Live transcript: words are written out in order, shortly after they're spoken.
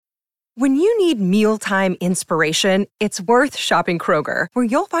When you need mealtime inspiration, it's worth shopping Kroger, where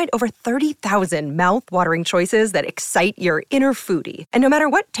you'll find over 30,000 mouth-watering choices that excite your inner foodie. And no matter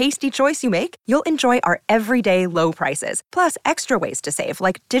what tasty choice you make, you'll enjoy our everyday low prices, plus extra ways to save,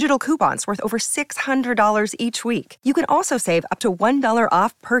 like digital coupons worth over $600 each week. You can also save up to $1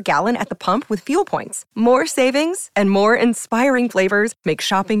 off per gallon at the pump with fuel points. More savings and more inspiring flavors make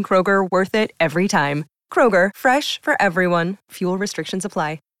shopping Kroger worth it every time. Kroger, fresh for everyone. Fuel restrictions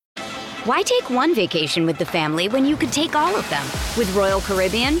apply. Why take one vacation with the family when you could take all of them? With Royal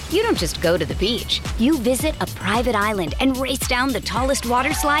Caribbean, you don't just go to the beach. You visit a private island and race down the tallest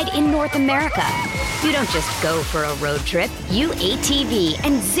water slide in North America. You don't just go for a road trip. You ATV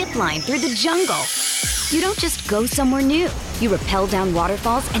and zip line through the jungle. You don't just go somewhere new. You rappel down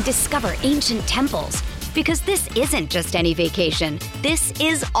waterfalls and discover ancient temples. Because this isn't just any vacation. This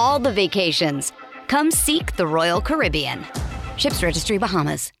is all the vacations. Come seek the Royal Caribbean. Ships Registry,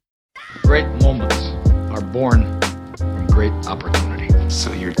 Bahamas. Great moments are born from great opportunity.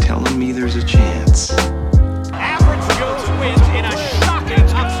 So you're telling me there's a chance? Average Joe's wins in a shocking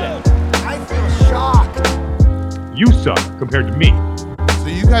upset. I feel shocked. You suck compared to me. So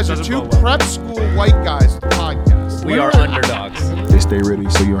you guys are two prep school white guys to podcast. We are underdogs. They stay ready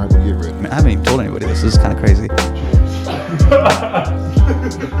so you don't have to get ready. I haven't even told anybody this. This is kind of crazy.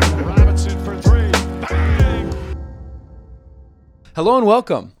 Robinson for three. Bang. Hello and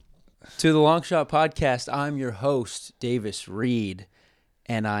welcome to the Long Shot Podcast. I'm your host, Davis Reed,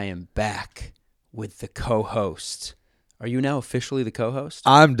 and I am back with the co-host. Are you now officially the co-host?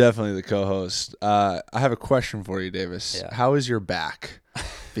 I'm definitely the co-host. I have a question for you, Davis. Yeah. How is your back?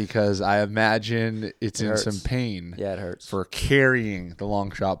 Because I imagine it's It in hurts. some pain. Yeah, it hurts. For carrying the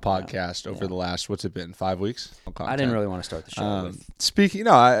Long Shot Podcast over the last, what's it been, 5 weeks? I didn't really want to start the show with. Speaking,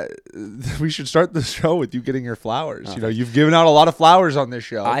 we should start the show with you getting your flowers. You know, you've given out a lot of flowers on this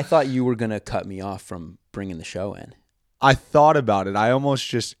show. I thought you were going to cut me off from bringing the show in. I thought about it. I almost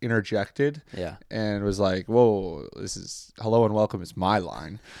just interjected. Yeah. And was like, whoa, this is hello and welcome. It's my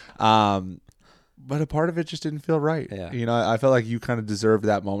line. But a part of it just didn't feel right. Yeah. You know, I felt like you kind of deserved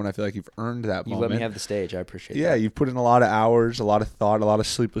that moment. I feel like you've earned that You moment. let me have the stage. I appreciate that. Yeah, you've put in a lot of hours, a lot of thought, a lot of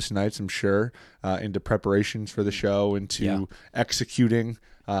sleepless nights, I'm sure, into preparations for the show, into executing.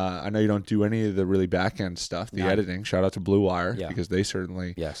 I know you don't do any of the really back-end stuff, the editing. Shout out to Blue Wire, because they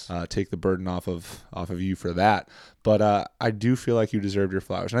certainly take the burden off of you for that. But I do feel like you deserve your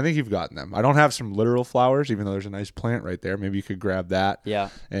flowers, and I think you've gotten them. I don't have some literal flowers, even though there's a nice plant right there. Maybe you could grab that. Yeah.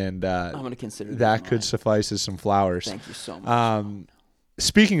 And I'm going to consider that could suffice as some flowers. Thank you so much.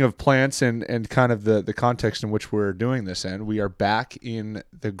 Speaking of plants and kind of the context in which we're doing this in, we are back in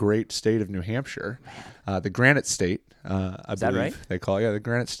the great state of New Hampshire, the Granite State. I believe right? They call it, the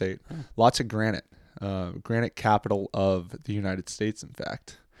Granite State. Lots of granite. Granite capital of the United States, in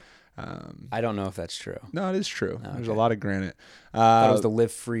fact. I don't know if that's true. No, it is true. Okay. There's a lot of granite. I thought it was the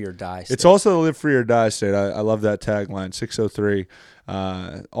live free or die state. It's also the live free or die state. I love that tagline, 603,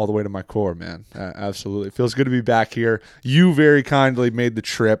 all the way to my core, man. Absolutely. It feels good to be back here. You very kindly made the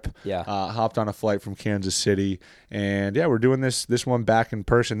trip. Yeah. Hopped on a flight from Kansas City. And, yeah, we're doing this one back in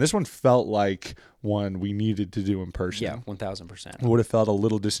person. This one felt like one we needed to do in person. Yeah, 1,000%. It would have felt a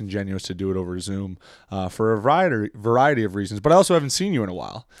little disingenuous to do it over Zoom for a variety of reasons. But I also haven't seen you in a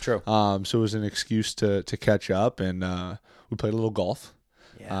while. True. So it was an excuse to catch up, and we played a little golf,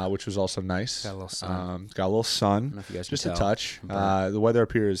 which was also nice. Got a little sun. Got a little sun. I don't know if you guys just can a tell. touch. The weather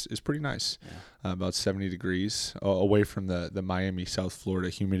up here is pretty nice. Yeah. About 70 degrees, away from the Miami, South Florida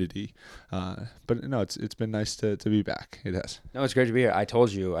humidity. But no, it's been nice to be back. It has. No, it's great to be here. I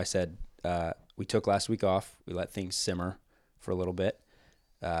told you, I said, we took last week off. We let things simmer for a little bit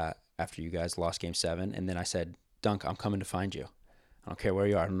after you guys lost Game 7. And then I said, Dunk, I'm coming to find you. I don't care where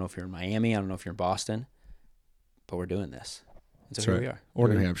you are. I don't know if you're in Miami. I don't know if you're in Boston. But we're doing this. And so here we are. Or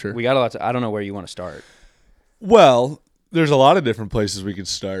New Hampshire. We got a lot I don't know where you want to start. Well, there's a lot of different places we could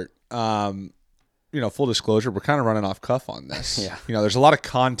start. Full disclosure, we're kind of running off cuff on this. Yeah. There's a lot of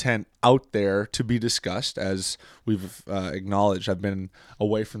content out there to be discussed, as we've acknowledged. I've been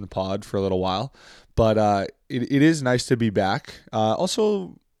away from the pod for a little while, but it is nice to be back.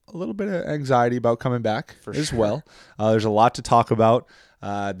 Also, a little bit of anxiety about coming back well. There's a lot to talk about.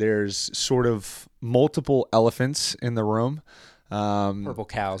 There's sort of multiple elephants in the room. Purple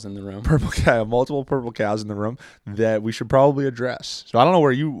cows in the room. Multiple purple cows in the room that we should probably address. So I don't know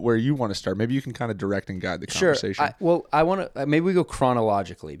where you want to start. Maybe you can kind of direct and guide the conversation. Sure. I want to maybe we go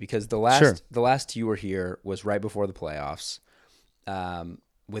chronologically, because the last you were here was right before the playoffs.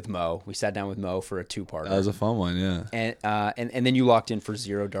 With Mo, we sat down with Mo for a 2-parter. That was a fun one, yeah. And then you locked in for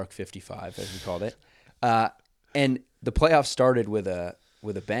 0 Dark 55, as we called it. And the playoffs started with a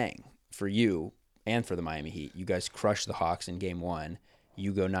bang. for you and for the Miami Heat. You guys crushed the Hawks in game 1.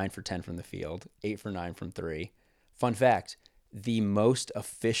 You go 9 for 10 from the field, 8 for 9 from 3. Fun fact, the most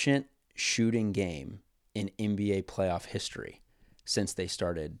efficient shooting game in NBA playoff history since they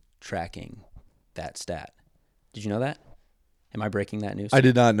started tracking that stat. Did you know that? Am I breaking that news? I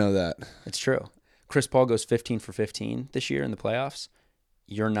did not know that. It's true. Chris Paul goes 15 for 15 this year in the playoffs.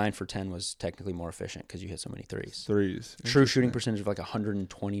 Your 9 for 10 was technically more efficient because you hit so many threes. True shooting percentage of like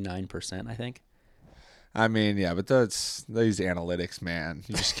 129%, I think. I mean, yeah, but these analytics, man,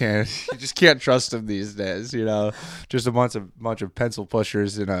 you just can't trust them these days. Just a bunch of pencil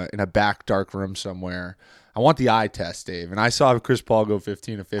pushers in a back dark room somewhere. I want the eye test, Dave, and I saw Chris Paul go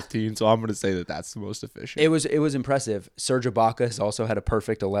 15 of 15, so I'm going to say that that's the most efficient. It was impressive. Serge Ibaka has also had a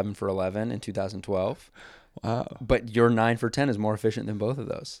perfect 11 for 11 in 2012. Wow! But your 9 for 10 is more efficient than both of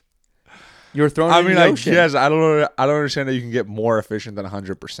those. You were throwing. I guess I don't understand that you can get more efficient than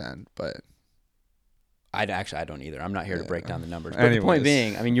 100%, but. I don't either. I'm not here to break down the numbers. But the point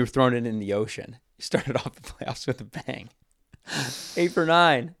being, I mean, you were throwing it in the ocean. You started off the playoffs with a bang. 8 for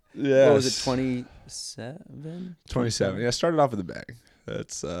 9. Yeah. What was it, 27? 27. Yeah, started off with a bang.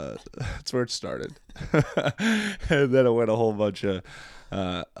 That's where it started. And then it went a whole bunch of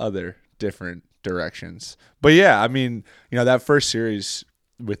other different directions. But yeah, I mean, that first series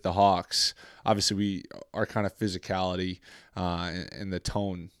with the Hawks, obviously our kind of physicality and the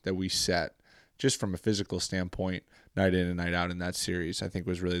tone that we set just from a physical standpoint, night in and night out in that series, I think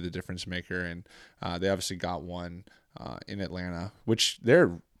was really the difference maker. And they obviously got one in Atlanta, which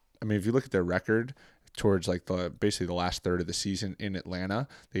if you look at their record towards like basically the last third of the season in Atlanta,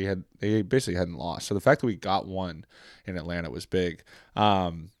 they basically hadn't lost. So the fact that we got one in Atlanta was big.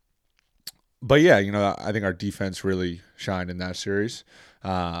 But yeah, I think our defense really shined in that series.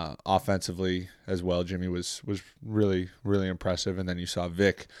 Offensively as well, Jimmy was really, really impressive. And then you saw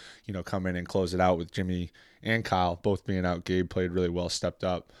Vic, come in and close it out with Jimmy and Kyle both being out. Gabe played really well, stepped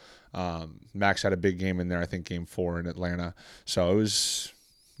up. Max had a big game in there, I think game 4 in Atlanta. So it was,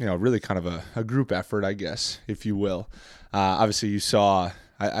 really kind of a group effort, I guess, if you will. Obviously you saw,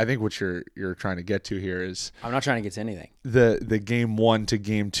 I think what you're trying to get to here is I'm not trying to get to anything. The game 1 to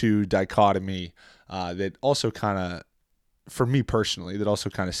game 2 dichotomy that also kind of, for me personally, that also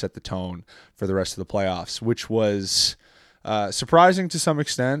kind of set the tone for the rest of the playoffs, which was surprising to some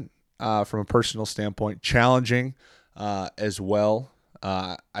extent from a personal standpoint, challenging as well.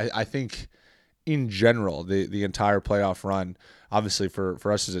 I think in general, the entire playoff run, obviously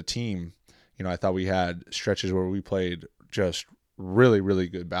for us as a team, I thought we had stretches where we played just really, really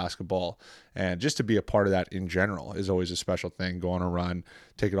good basketball. And just to be a part of that in general is always a special thing. Go on a run,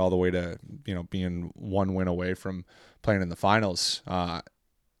 take it all the way to, being one win away from playing in the finals.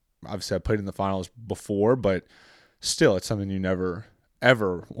 Obviously, I played in the finals before, but still, it's something you never,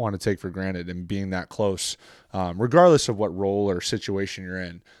 ever want to take for granted. And being that close, regardless of what role or situation you're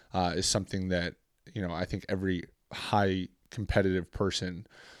in, is something that, I think every high competitive person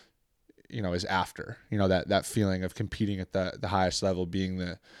is after, that feeling of competing at the highest level, being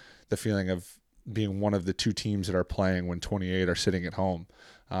the feeling of being one of the two teams that are playing when 28 are sitting at home.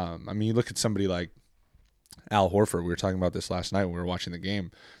 You look at somebody like Al Horford. We were talking about this last night when we were watching the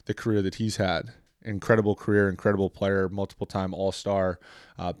game, the career that he's had, incredible career, incredible player, multiple time All-Star,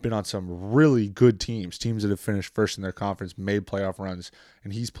 been on some really good teams that have finished first in their conference, made playoff runs,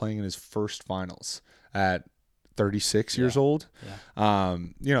 and he's playing in his first finals at 36 years old.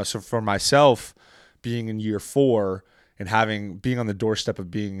 Yeah. So for myself, being in year 4 and being on the doorstep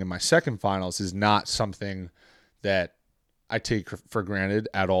of being in my second finals is not something that I take for granted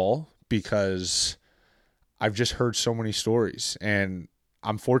at all, because I've just heard so many stories, and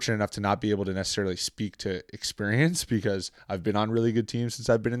I'm fortunate enough to not be able to necessarily speak to experience because I've been on really good teams since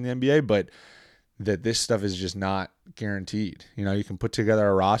I've been in the NBA, but that this stuff is just not guaranteed. You can put together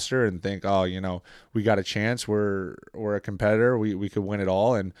a roster and think, we got a chance. We're a competitor. We could win it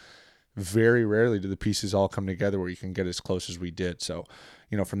all. And very rarely do the pieces all come together where you can get as close as we did. So,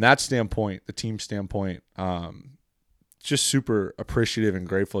 from that standpoint, the team standpoint, just super appreciative and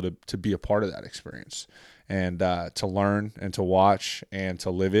grateful to be a part of that experience and to learn and to watch and to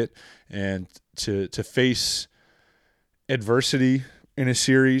live it and to face adversity in a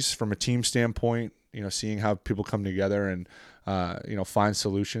series from a team standpoint, seeing how people come together and, find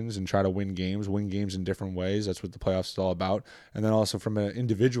solutions and try to win games in different ways. That's what the playoffs is all about. And then also from an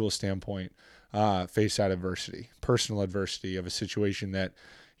individual standpoint, face that adversity, personal adversity of a situation that,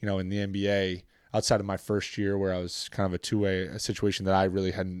 in the NBA, outside of my first year where I was kind of a two-way, a situation that I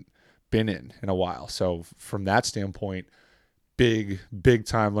really hadn't been in a while. So from that standpoint, big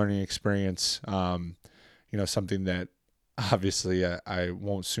time learning experience, something that obviously I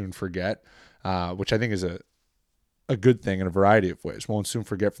won't soon forget, which I think is a good thing in a variety of ways. Won't soon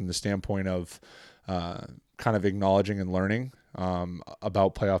forget from the standpoint of kind of acknowledging and learning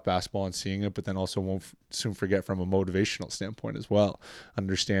about playoff basketball and seeing it, but then also won't soon forget from a motivational standpoint as well,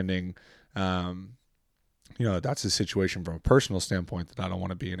 understanding that's a situation from a personal standpoint that I don't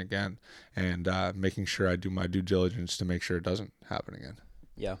want to be in again, and making sure I do my due diligence to make sure it doesn't happen again.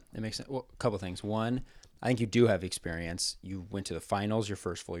 Yeah, it makes sense. Well, a couple of things. One, I think you do have experience. You went to the finals your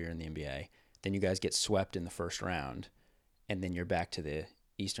first full year in the NBA. Then you guys get swept in the first round, and then you're back to the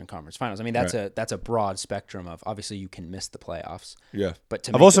Eastern Conference Finals. I mean, that's a broad spectrum of, obviously you can miss the playoffs. Yeah, but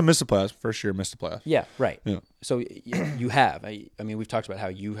I've also missed the playoffs. First year, missed the playoffs. Yeah, right. Yeah. So you have. I mean, we've talked about how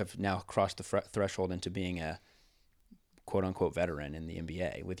you have now crossed the threshold into being a quote unquote veteran in the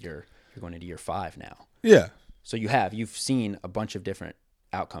NBA. You're going into year 5 now. Yeah. So you've seen a bunch of different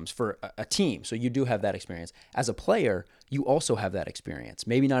outcomes for a team. So you do have that experience. As a player, you also have that experience.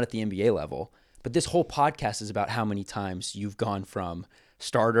 Maybe not at the NBA level, but this whole podcast is about how many times you've gone from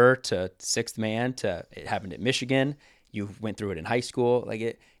starter to sixth man to it happened at Michigan. You went through it in high school,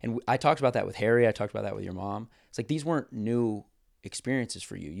 and I talked about that with Harry. I talked about that with your mom. It's like these weren't new experiences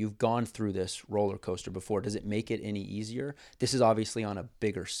for you. You've gone through this roller coaster before. Does it make it any easier? This is obviously on a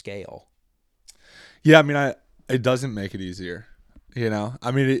bigger scale. Yeah, I mean, it doesn't make it easier.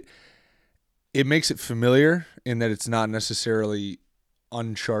 I mean, it makes it familiar in that it's not necessarily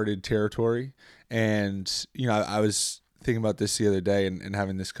uncharted territory. And, I was thinking about this the other day and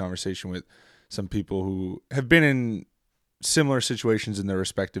having this conversation with some people who have been in similar situations in their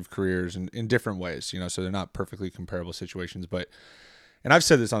respective careers in different ways, so they're not perfectly comparable situations. And I've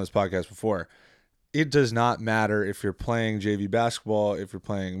said this on this podcast before, it does not matter if you're playing JV basketball, if you're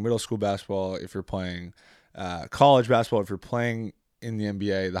playing middle school basketball, if you're playing college basketball, if you're playing in the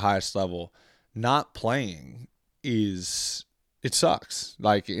NBA, the highest level, not playing it sucks,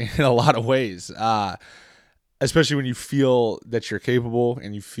 like in a lot of ways, especially when you feel that you're capable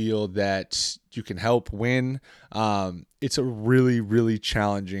and you feel that you can help win. It's a really, really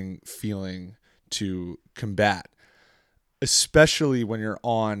challenging feeling to combat, especially when you're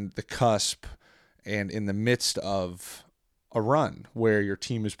on the cusp and in the midst of a run where your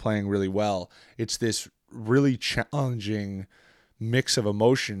team is playing really well. It's this really challenging mix of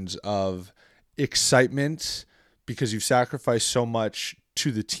emotions of excitement because you've sacrificed so much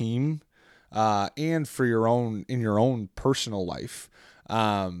to the team and for your own personal life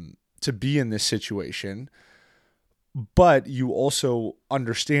to be in this situation. But you also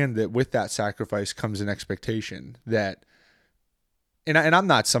understand that with that sacrifice comes an expectation that, and I'm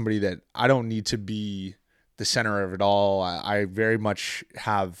not somebody that I don't need to be the center of it all. I very much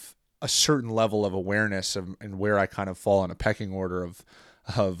have a certain level of awareness and where I kind of fall in a pecking order of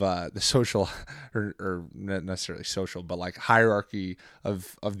the social or not necessarily social, but like hierarchy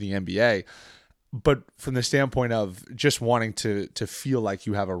of the NBA. But from the standpoint of just wanting to feel like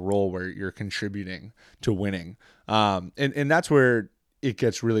you have a role where you're contributing to winning. And that's where it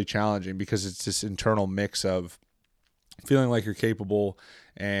gets really challenging because it's this internal mix of feeling like you're capable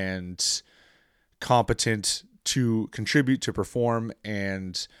and competent to contribute, to perform,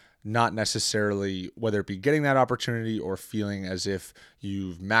 and not necessarily whether it be getting that opportunity or feeling as if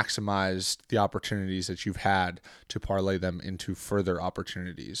you've maximized the opportunities that you've had to parlay them into further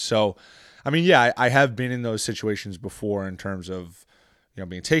opportunities. So, I mean, yeah, I have been in those situations before in terms of,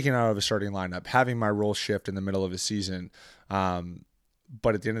 being taken out of a starting lineup, having my role shift in the middle of a season.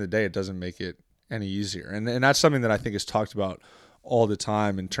 But at the end of the day, it doesn't make it any easier. And that's something that I think is talked about all the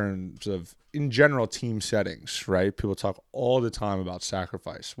time in terms of, in general, team settings, right? People talk all the time about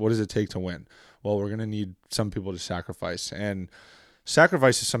sacrifice. What does it take to win? Well, we're going to need some people to sacrifice. And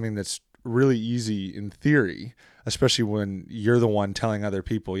sacrifice is something that's really easy in theory, especially when you're the one telling other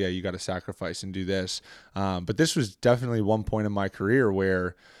people, yeah, you got to sacrifice and do this. But this was definitely one point in my career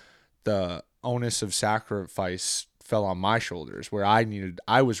where the onus of sacrifice fell on my shoulders, where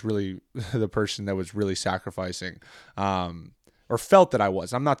I was really the person that was really sacrificing, or felt that I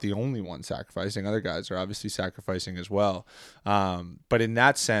was. I'm not the only one sacrificing. Other guys are obviously sacrificing as well. But in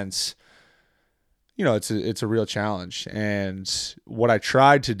that sense, it's a real challenge. And what I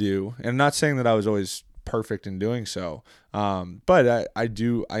tried to do, and I'm not saying that I was always perfect in doing so, but I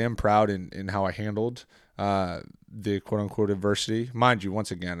am proud in how I handled the quote unquote adversity. Mind you,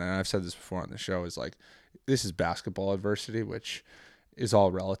 once again, and I've said this before on the show, is like, this is basketball adversity, which is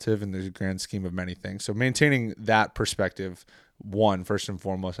all relative in the grand scheme of many things. So maintaining that perspective, first and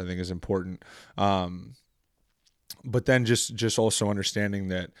foremost, I think is important. But then just also understanding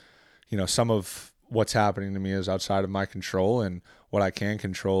that, some of what's happening to me is outside of my control, and what I can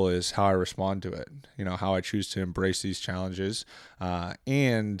control is how I respond to it. How I choose to embrace these challenges,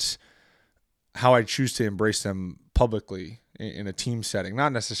 and how I choose to embrace them publicly in a team setting,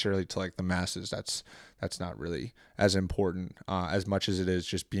 not necessarily to like the masses. That's not really as important as much as it is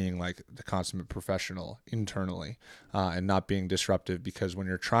just being like the consummate professional internally, and not being disruptive, because when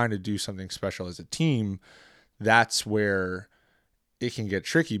you're trying to do something special as a team, that's where it can get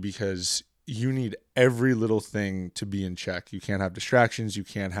tricky, because you need every little thing to be in check. You can't have distractions. You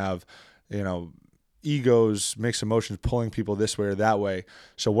can't have, egos, mixed emotions, pulling people this way or that way.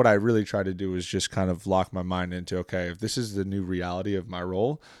 So what I really try to do is just kind of lock my mind into, okay, if this is the new reality of my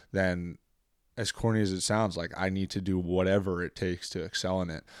role, then as corny as it sounds, like I need to do whatever it takes to excel in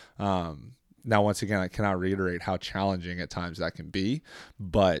it. Now, once again, I cannot reiterate how challenging at times that can be,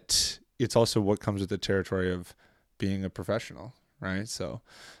 but it's also what comes with the territory of being a professional, right? So,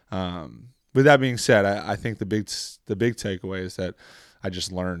 with that being said, I think the big takeaway is that I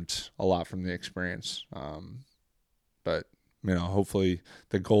just learned a lot from the experience. But hopefully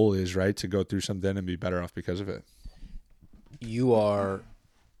the goal is right to go through something and be better off because of it. You are,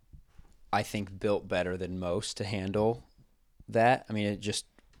 I think, built better than most to handle that. I mean, it just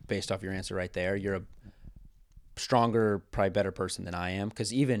based off your answer right there, you're a stronger, probably better person than I am.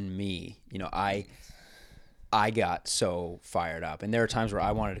 Because even me, I got so fired up, and there are times where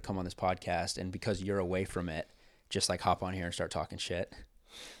I wanted to come on this podcast, and because you're away from it, just like hop on here and start talking shit.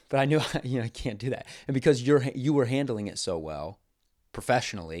 But I knew, I can't do that. And because you were handling it so well,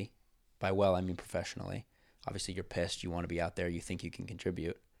 professionally, by well, I mean professionally. Obviously you're pissed. You want to be out there. You think you can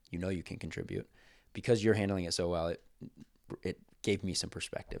contribute. You can contribute. Because you're handling it so well, it gave me some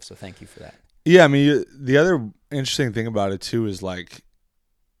perspective. So thank you for that. Yeah. I mean, the other interesting thing about it too, is like,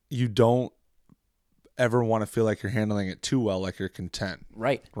 you don't ever want to feel like you're handling it too well, like you're content.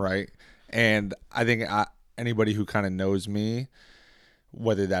 Right. And I think anybody who kind of knows me,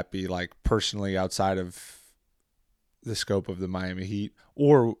 whether that be like personally outside of the scope of the Miami Heat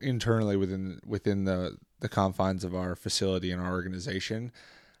or internally within the confines of our facility and our organization,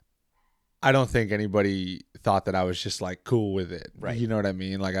 I don't think anybody thought that I was just like cool with it. Right. You know what I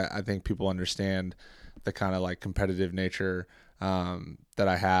mean? Like I think people understand the kind of like competitive nature that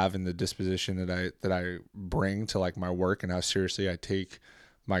I have, and the disposition that I bring to like my work, and how seriously I take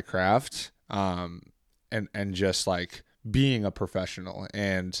my craft. And just like being a professional,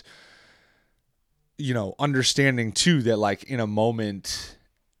 and, understanding too that like in a moment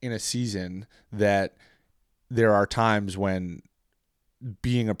in a season that there are times when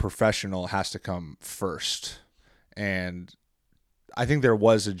being a professional has to come first. And I think there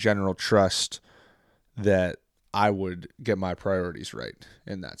was a general trust that I would get my priorities right,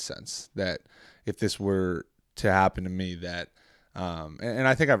 in that sense, that if this were to happen to me, that and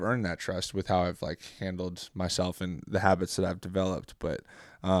I think I've earned that trust with how I've like handled myself and the habits that I've developed. But,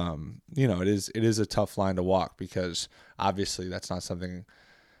 it is a tough line to walk, because obviously that's not something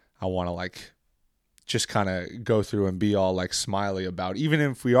I want to like just kind of go through and be all like smiley about, even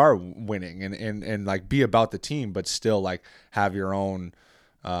if we are winning, and like be about the team, but still like have your own,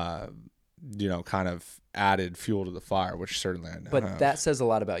 kind of added fuel to the fire, which certainly I know. But that says a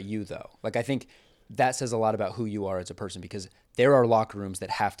lot about you, though. Like, I think that says a lot about who you are as a person, because there are locker rooms that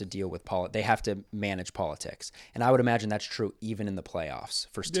have to deal with they have to manage politics. And I would imagine that's true even in the playoffs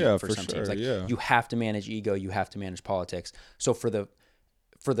for some teams. Like, you have to manage ego, you have to manage politics. So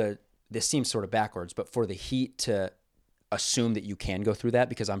this seems sort of backwards, but for the Heat to assume that you can go through that,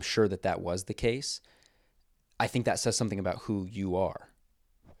 because I'm sure that was the case, I think that says something about who you are.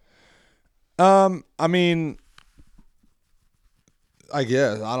 I mean, I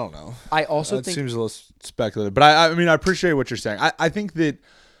guess, I don't know. I also think it seems a little speculative, but I mean, I appreciate what you're saying. I think that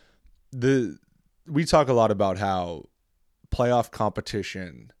we talk a lot about how playoff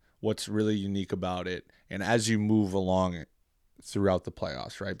competition, what's really unique about it, and as you move along throughout the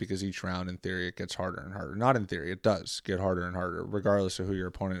playoffs, right? Because each round, in theory, it gets harder and harder. Not in theory, it does get harder and harder, regardless of who your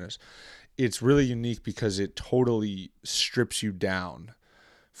opponent is. It's really unique because it totally strips you down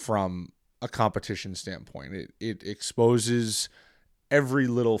from a competition standpoint. It exposes every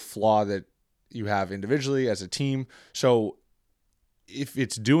little flaw that you have individually as a team. So if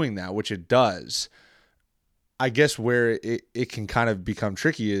it's doing that, which it does, I guess where it can kind of become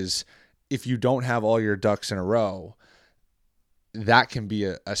tricky is if you don't have all your ducks in a row, that can be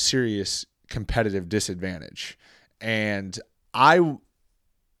a serious competitive disadvantage. And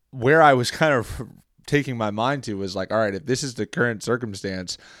where I was kind of taking my mind to was like, all right, if this is the current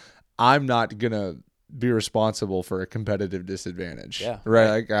circumstance, I'm not going to be responsible for a competitive disadvantage. Yeah.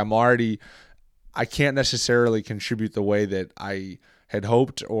 Right. Like I can't necessarily contribute the way that I had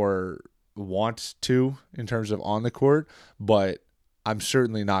hoped or want to in terms of on the court, but I'm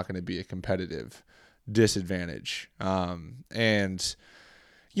certainly not going to be a competitive disadvantage. And,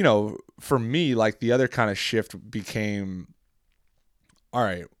 you know, for me, like the other kind of shift became, all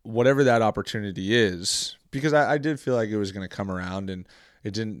right, whatever that opportunity is, because I did feel like it was going to come around, and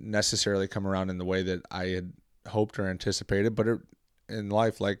it didn't necessarily come around in the way that I had hoped or anticipated, but in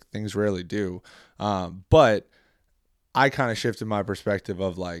life, like, things rarely do. But I kind of shifted my perspective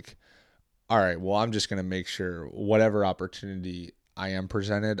of like, all right, well, I'm just going to make sure whatever opportunity I am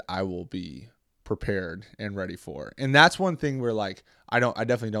presented, I will be prepared and ready for. And that's one thing where like, I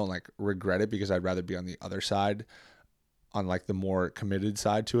definitely don't like regret it, because I'd rather be on the other side, on like the more committed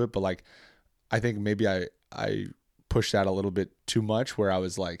side to it. But like, I think maybe I pushed that a little bit too much, where I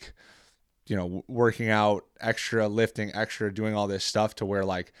was like, you know, working out extra, lifting extra, doing all this stuff, to where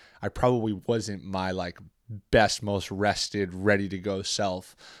like I probably wasn't my like best, most rested, ready to go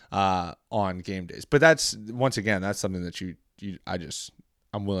self on game days. But that's, once again, that's something that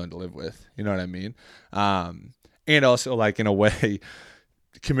I'm willing to live with. You know what I mean? And also, like, in a way,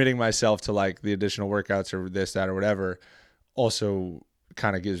 committing myself to like the additional workouts or this, that, or whatever also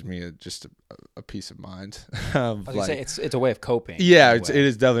kind of gives me just a peace of mind. I was gonna say, it's a way of coping. Yeah, it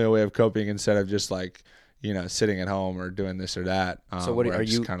is definitely a way of coping, instead of just like, you know, sitting at home or doing this or that. So what are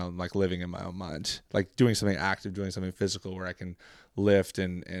you just kind of like living in my own mind, like doing something active, doing something physical where I can lift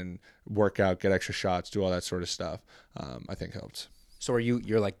and work out, get extra shots, do all that sort of stuff. I think helps. So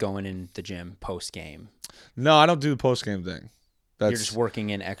you're like going in the gym post game? No, I don't do the post game thing. You're just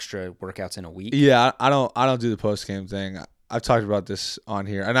working in extra workouts in a week? Yeah, I don't do the post game thing. I've talked about this on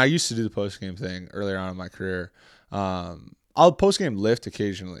here, and I used to do the post game thing earlier on in my career. I'll post game lift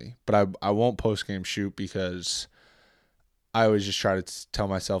occasionally, but I won't post game shoot, because I always just try to tell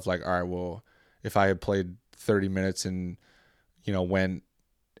myself like, all right, well, if I had played 30 minutes and, you know, went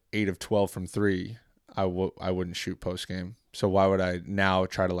 8 of 12 from 3, I wouldn't shoot post game. So why would I now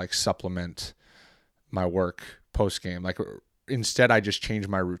try to like supplement my work post game? Like, instead, I just change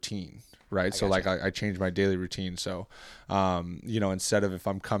my routine, right? So like I change my daily routine. So, you know, instead of, if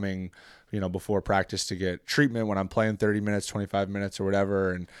I'm coming, you know, before practice to get treatment, when I'm playing 30 minutes, 25 minutes or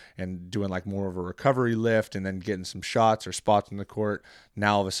whatever, and doing like more of a recovery lift, and then getting some shots or spots in the court,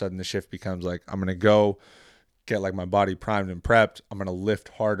 now all of a sudden the shift becomes like, I'm going to go get like my body primed and prepped. I'm going to lift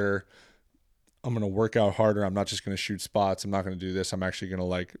harder. I'm going to work out harder. I'm not just going to shoot spots. I'm not going to do this. I'm actually going to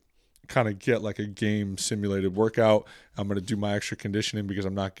like kind of get like a game simulated workout. I'm going to do my extra conditioning, because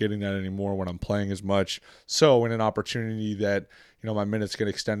I'm not getting that anymore when I'm playing as much. So in an opportunity that, you know, my minutes get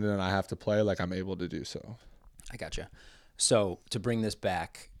extended and I have to play, like, I'm able to do so. I gotcha. So to bring this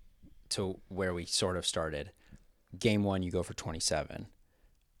back to where we sort of started, game 1, you go for 27,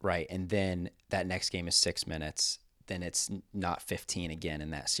 right? And then that next game is 6 minutes. Then it's not 15 again in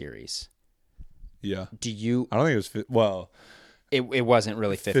that series. Yeah. Do you? I don't think it was. Well, it wasn't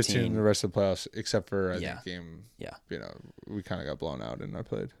really 15. 15 in the rest of the playoffs, except for I think game. Yeah. You know, we kind of got blown out, and I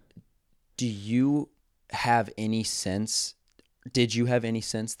played. Do you have any sense? Did you have any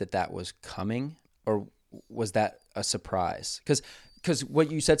sense that was coming, or was that a surprise? Because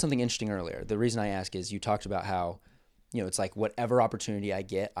what you said something interesting earlier. The reason I ask is you talked about how, you know, it's like whatever opportunity I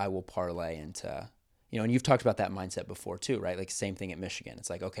get, I will parlay into. You know, and you've talked about that mindset before too, right? Like same thing at Michigan. It's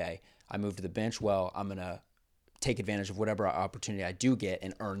like, okay, I moved to the bench. Well, I'm going to take advantage of whatever opportunity I do get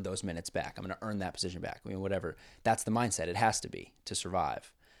and earn those minutes back. I'm going to earn that position back. I mean, whatever. That's the mindset. It has to be to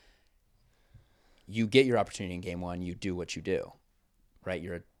survive. You get your opportunity in game 1. You do what you do, right?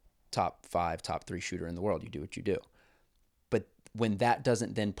 You're a top 5, top 3 shooter in the world. You do what you do. But when that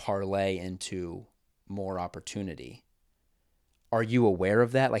doesn't then parlay into more opportunity, are you aware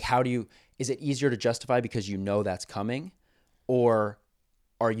of that? Like, is it easier to justify because you know that's coming, or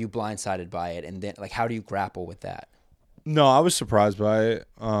are you blindsided by it? And then, like, how do you grapple with that? No, I was surprised by it.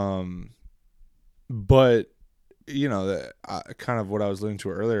 But, you know, kind of what I was alluding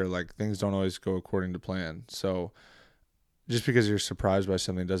to earlier, like, things don't always go according to plan. So just because you're surprised by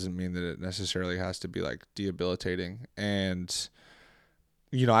something doesn't mean that it necessarily has to be, like, debilitating. And,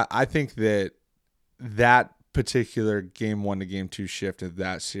 you know, I think that particular game 1 to game 2 shift of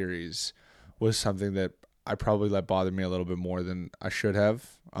that series was something that I probably let bother me a little bit more than I should have.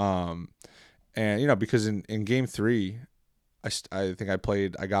 And, you know, because in game 3, I think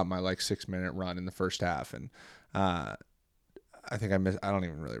I got my like 6-minute run in the first half. And I think I don't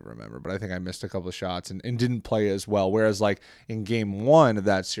even really remember, but I think I missed a couple of shots and didn't play as well. Whereas like in game 1 of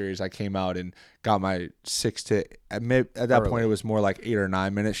that series, I came out and got my 6 to, at that point, it was more like 8 or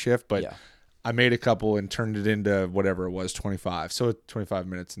 9 minute shift, but yeah. I made a couple and turned it into whatever it was, 25. So 25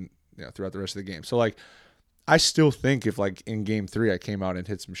 minutes and, you know, throughout the rest of the game. So like, I still think if like in game 3 I came out and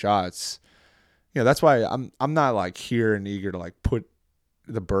hit some shots, that's why I'm not like here and eager to like put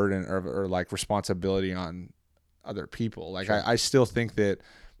the burden or like responsibility on other people. Like I still think that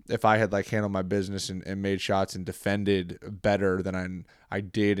if I had like handled my business and made shots and defended better than I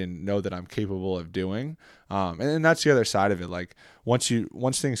did and know that I'm capable of doing, and that's the other side of it. Like once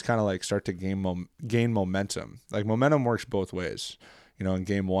things kind of like start to gain momentum, like momentum works both ways. In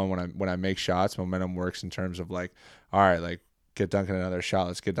game one when I make shots, momentum works in terms of like, all right, like get Duncan another shot,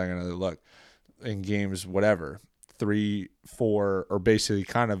 let's get Duncan another look. In games, whatever, 3, 4, or basically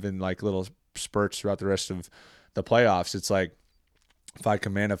kind of in like little spurts throughout the rest of the playoffs, it's like if I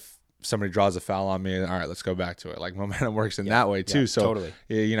command if somebody draws a foul on me, all right, let's go back to it. Like momentum works in that way too. So totally.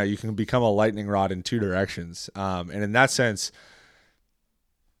 You can become a lightning rod in two directions. And in that sense,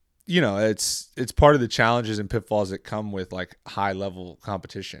 it's part of the challenges and pitfalls that come with like high level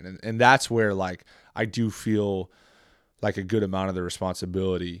competition. And that's where like I do feel like a good amount of the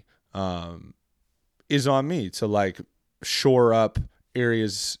responsibility is on me to like shore up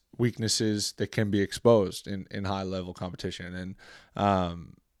areas, weaknesses that can be exposed in high level competition.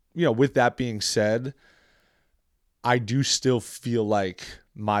 And, with that being said, I do still feel like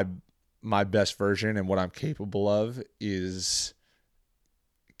my best version and what I'm capable of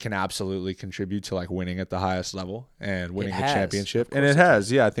can absolutely contribute to like winning at the highest level and winning a championship. And it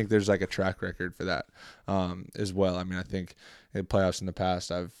has. Yeah, I think there's like a track record for that as well. I mean, I think in playoffs in the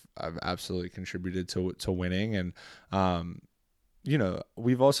past, I've absolutely contributed to winning. And,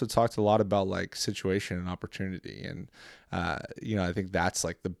 we've also talked a lot about like situation and opportunity. And, I think that's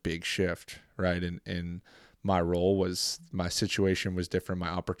like the big shift, right? In my role was my situation was different. My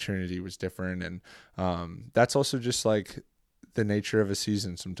opportunity was different. And that's also just like the nature of a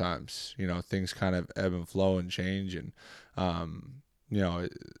season sometimes. Things kind of ebb and flow and change. And,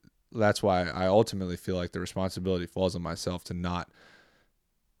 that's why I ultimately feel like the responsibility falls on myself to not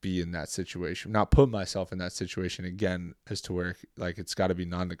be in that situation, not put myself in that situation again, as to where like it's got to be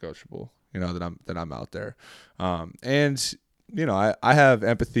non-negotiable, that I'm out there. And I have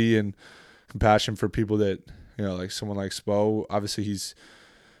empathy and compassion for people that, like someone like Spo. Obviously he's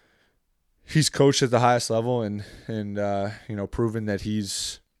coached at the highest level and proven that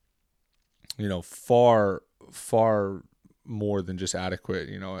he's far more than just adequate.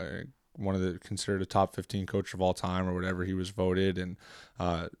 One of the considered a top 15 coach of all time or whatever he was voted, and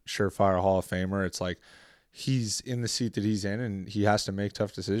surefire Hall of Famer. It's like he's in the seat that he's in and he has to make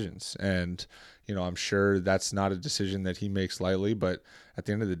tough decisions. And, I'm sure that's not a decision that he makes lightly, but at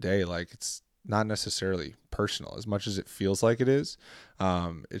the end of the day, like it's not necessarily personal as much as it feels like it is.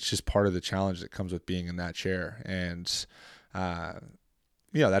 It's just part of the challenge that comes with being in that chair. And,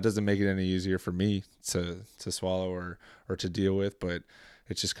 that doesn't make it any easier for me to swallow or to deal with, but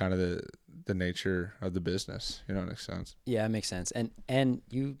it's just kind of the nature of the business. It makes sense. Yeah, it makes sense. And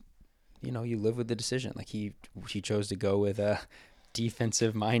you live with the decision. Like he chose to go with a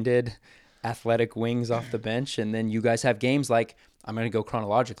defensive minded athletic wings off the bench. And then you guys have games like, I'm going to go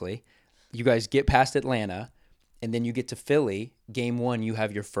chronologically. You guys get past Atlanta and then you get to Philly. Game 1, you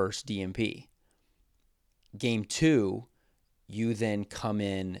have your first DMP. Game 2, you then come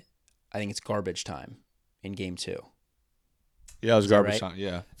in, I think it's garbage time in game 2. Yeah, it was garbage time.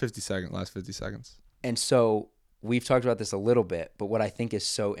 Yeah, last 50 seconds. And so we've talked about this a little bit, but what I think is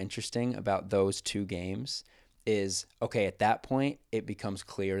so interesting about those two games is, okay, at that point, it becomes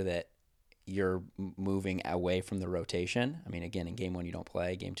clear that you're moving away from the rotation. I mean, again, in game 1, you don't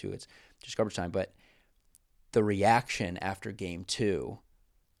play. Game 2, it's just garbage time. But the reaction after game 2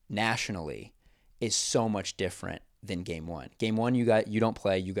 nationally is so much different than game 1. Game 1, you don't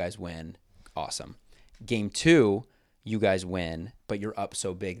play, you guys win. Awesome. Game 2, you guys win, but you're up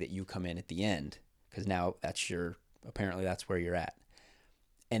so big that you come in at the end because now apparently that's where you're at.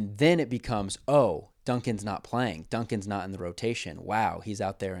 And then it becomes, oh, Duncan's not playing. Duncan's not in the rotation. Wow, he's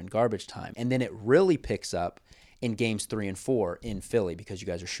out there in garbage time. And then it really picks up in games 3 and 4 in Philly because you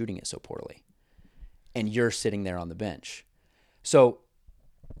guys are shooting it so poorly. And you're sitting there on the bench. So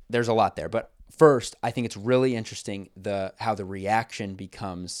there's a lot there. But first, I think it's really interesting how the reaction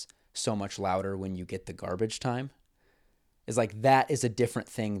becomes so much louder when you get the garbage time. It's like that is a different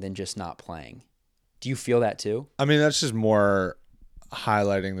thing than just not playing. Do you feel that too? I mean, that's just more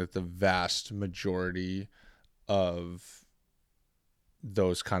highlighting that the vast majority of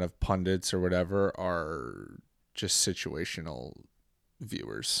those kind of pundits or whatever are just situational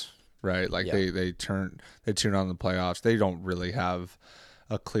viewers, right? Like they tune on the playoffs. They don't really have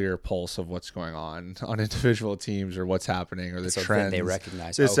a clear pulse of what's going on individual teams or what's happening or the trends. They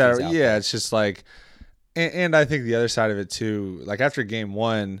recognize. It's just like, and I think the other side of it too, like after game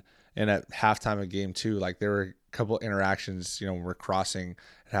 1 and at halftime of game 2, like there were couple interactions, when we're crossing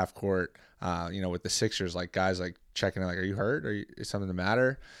at half court, with the Sixers, like guys like checking in, like, are you hurt? Is something the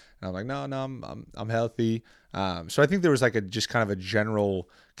matter? And I'm like, no, I'm healthy. So I think there was like just kind of a general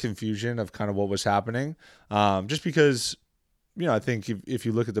confusion of kind of what was happening. Just because, I think if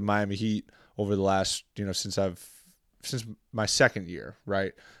you look at the Miami Heat over the last, since my second year,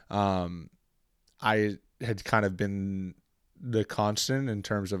 right? I had kind of been the constant in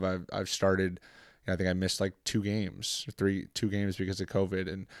terms of I've started, I think I missed like 2 games because of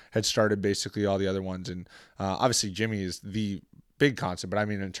COVID, and had started basically all the other ones. And obviously Jimmy is the big constant, but I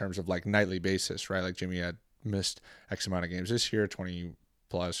mean in terms of like nightly basis, right? Like Jimmy had missed X amount of games this year, 20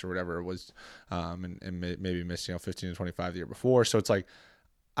 plus or whatever it was, and maybe missed 15 to 25 the year before. So it's like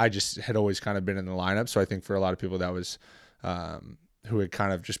I just had always kind of been in the lineup. So I think for a lot of people that was who had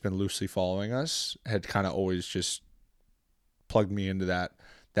kind of just been loosely following us had kind of always just plugged me into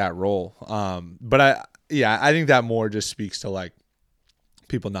that role. But I think that more just speaks to like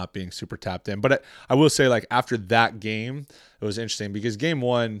people not being super tapped in. But I will say, like, after that game, it was interesting because game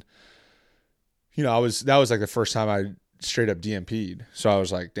 1, that was like the first time I straight up DMP'd. So I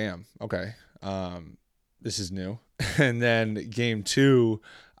was like, damn, okay, this is new. And then game 2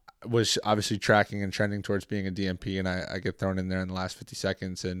 was obviously tracking and trending towards being a DMP, and I get thrown in there in the last 50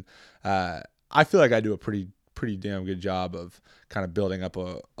 seconds. And I feel like I do a pretty damn good job of kind of building up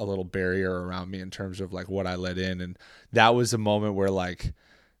a little barrier around me in terms of like what I let in. And that was a moment where like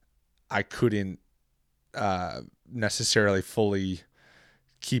I couldn't necessarily fully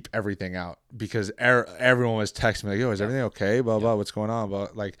keep everything out because everyone was texting me like, yo, is everything okay? Blah, blah, what's going on?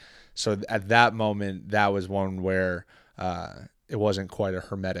 But like, so at that moment, that was one where it wasn't quite a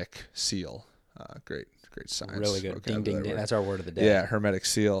hermetic seal. Great science. Really good. Ding, ding, ding. That's our word of the day. Yeah, hermetic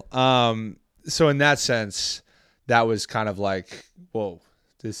seal. So in that sense, that was kind of like, whoa,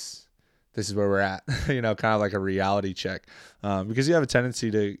 this is where we're at, kind of like a reality check, because you have a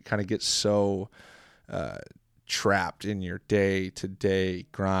tendency to kind of get so trapped in your day-to-day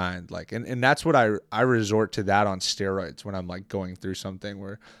grind, like, and that's what I resort to that on steroids when I'm like going through something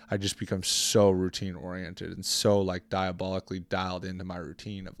where I just become so routine oriented and so like diabolically dialed into my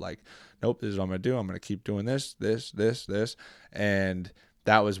routine of like, nope, this is what I'm gonna do. I'm gonna keep doing this, and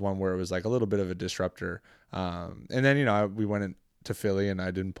that was one where it was like a little bit of a disruptor. And then, we went into Philly and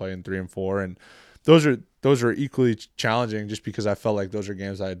I didn't play in 3 and 4. And those are equally challenging just because I felt like those are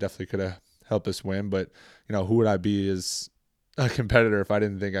games I definitely could have helped us win. But, who would I be as a competitor if I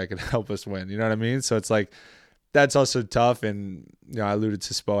didn't think I could help us win? You know what I mean? So it's like, that's also tough. And, I alluded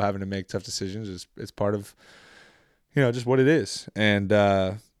to Spo having to make tough decisions. It's part of, just what it is. And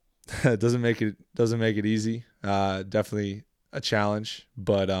it doesn't make it easy. Definitely a challenge,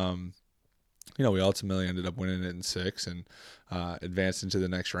 but we ultimately ended up winning it in 6 and advanced into the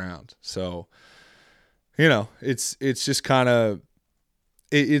next round. So it's just kind of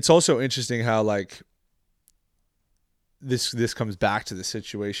it's also interesting how like this comes back to the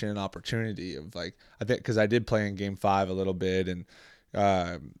situation and opportunity of like, I think because I did play in game 5 a little bit and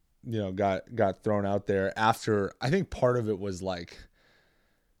got thrown out there after. I think part of it was like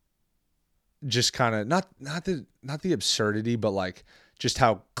just kind of not the absurdity, but like just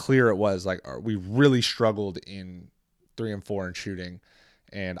how clear it was. Like we really struggled in 3 and 4 in shooting,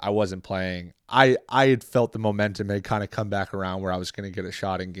 and I wasn't playing. I had felt the momentum had kind of come back around where I was going to get a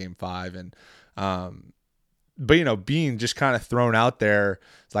shot in game 5, and but being just kind of thrown out there,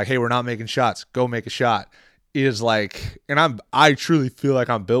 it's like, hey, we're not making shots. Go make a shot. Is like, and I truly feel like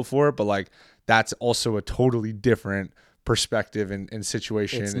I'm built for it, but like that's also a totally different perspective and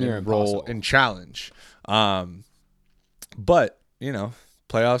situation and role and challenge. But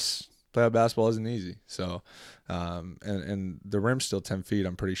playoff basketball isn't easy. So, and the rim's still 10 feet,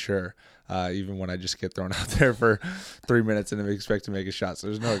 I'm pretty sure. Even when I just get thrown out there for 3 minutes and expect to make a shot. So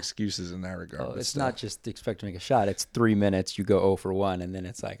there's no excuses in that regard. Oh, it's not just expect to make a shot. It's 3 minutes, you go 0 for 1, and then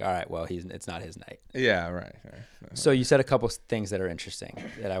it's like, all right, well, it's not his night. Yeah, right. So you said a couple things that are interesting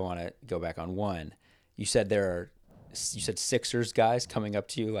that I want to go back on. One, you said Sixers guys coming up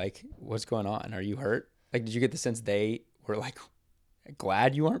to you like, what's going on? Are you hurt? Like, did you get the sense they were like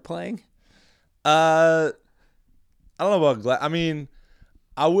glad you weren't playing? I don't know about glad. I mean,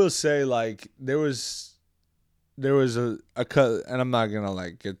 I will say like there was a cut, and I'm not gonna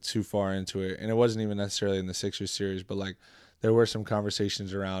like get too far into it, and it wasn't even necessarily in the Sixers series, but like there were some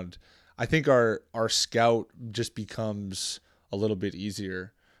conversations around. I think our scout just becomes a little bit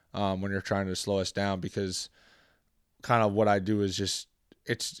easier when you're trying to slow us down, because kind of what I do is just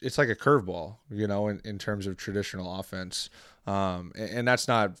it's like a curveball, in terms of traditional offense. And that's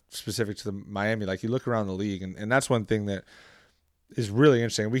not specific to the Miami. Like you look around the league, and that's one thing that, is really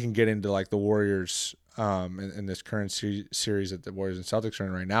interesting. We can get into like the Warriors in this current series that the Warriors and Celtics are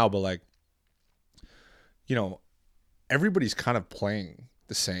in right now, but like, everybody's kind of playing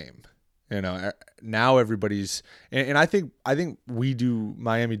the same. Now everybody's and I think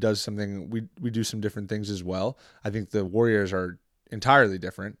Miami does something. We do some different things as well. I think the Warriors are entirely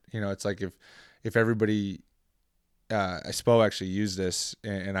different. It's like if everybody. Spo actually used this,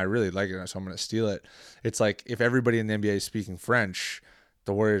 and I really like it, so I'm going to steal it. It's like if everybody in the NBA is speaking French,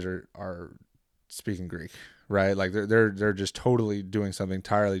 the Warriors are speaking Greek, right? Like they're just totally doing something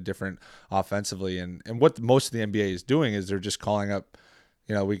entirely different offensively. And what most of the NBA is doing is they're just calling up,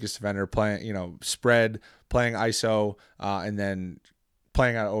 weakest defender, playing, spread, playing ISO, and then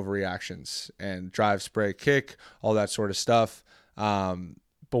playing out of overreactions and drive, spray, kick, all that sort of stuff. But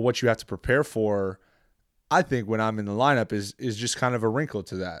what you have to prepare for, I think, when I'm in the lineup is just kind of a wrinkle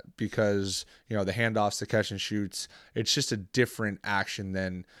to that because, the handoffs, the catch and shoots, it's just a different action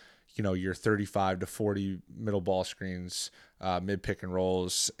than, your 35 to 40 middle ball screens, mid pick and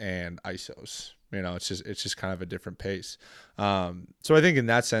rolls and ISOs. It's just kind of a different pace. So I think in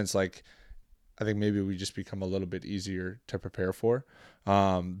that sense, like, I think maybe we just become a little bit easier to prepare for.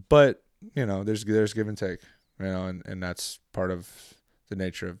 But, there's give and take, and that's part of the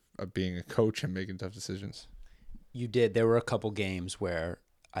nature of being a coach and making tough decisions. You did. There were a couple games where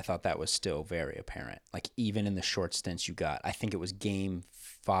I thought that was still very apparent. Like even in the short stints you got, I think it was game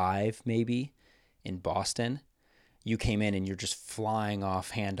 5 maybe in Boston. You came in and you're just flying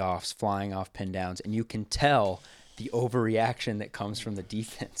off handoffs, flying off pin downs, and you can tell the overreaction that comes from the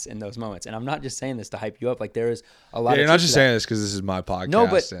defense in those moments. And I'm not just saying this to hype you up. Like there is a lot of you're not just saying this because this is my podcast. No,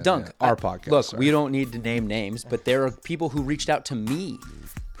 but Dunk, our podcast. Look, sorry. we don't need to name names, but there are people who reached out to me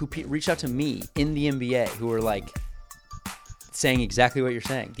in the NBA who were like saying exactly what you're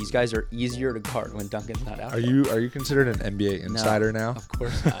saying. These guys are easier to guard when Duncan's not out. Are you considered an NBA insider now? Of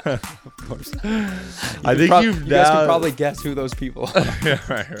course not. Of course not. You guys can probably guess who those people are. Yeah,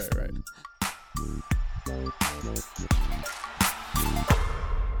 right.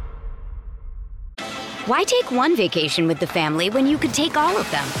 Why take one vacation with the family when you could take all of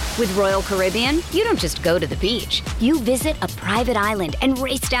them? With Royal Caribbean, you don't just go to the beach. You visit a private island and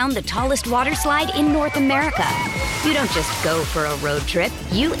race down the tallest water slide in North America. You don't just go for a road trip.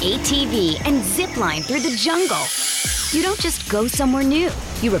 You ATV and zip line through the jungle. You don't just go somewhere new.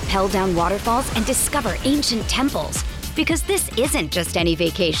 You rappel down waterfalls and discover ancient temples. Because this isn't just any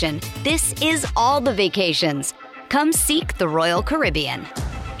vacation. This is all the vacations. Come seek the Royal Caribbean.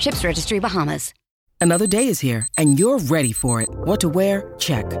 Ships Registry, Bahamas. Another day is here, and you're ready for it. What to wear?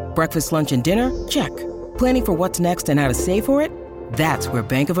 Check. Breakfast, lunch, and dinner? Check. Planning for what's next and how to save for it? That's where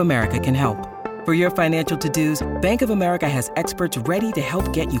Bank of America can help. For your financial to-dos, Bank of America has experts ready to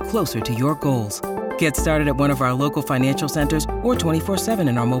help get you closer to your goals. Get started at one of our local financial centers or 24/7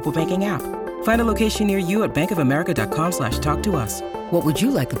 in our mobile banking app. Find a location near you at bankofamerica.com/talktous. What would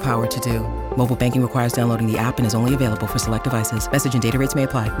you like the power to do? Mobile banking requires downloading the app and is only available for select devices. Message and data rates may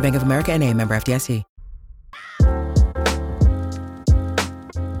apply. Bank of America N.A., member FDIC.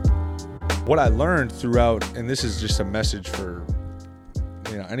 What I learned throughout, and this is just a message for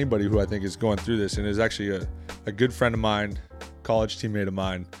anybody who I think is going through this, and is actually a good friend of mine, college teammate of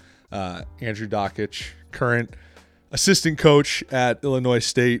mine, Andrew Dockich, current assistant coach at Illinois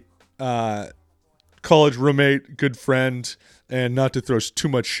State, college roommate, good friend, and not to throw too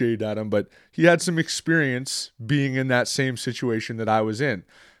much shade at him, but he had some experience being in that same situation that I was in.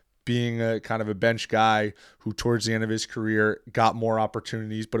 Being a kind of a bench guy who towards the end of his career got more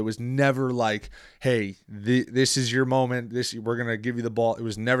opportunities, but it was never like, hey, this is your moment. We're going to give you the ball. It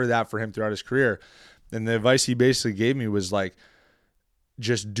was never that for him throughout his career. And the advice he basically gave me was like,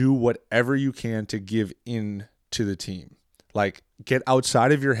 just do whatever you can to give in to the team. Like, get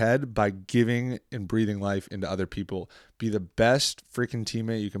outside of your head by giving and breathing life into other people. Be the best freaking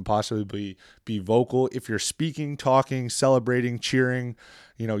teammate you can possibly be. Be vocal. If you're speaking, talking, celebrating, cheering,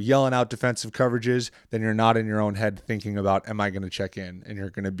 yelling out defensive coverages, then you're not in your own head thinking about, am I going to check in? And you're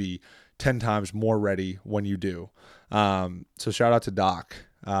going to be 10 times more ready when you do. So shout out to Doc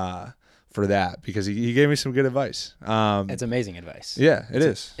for that, because he gave me some good advice. It's amazing advice. Yeah, it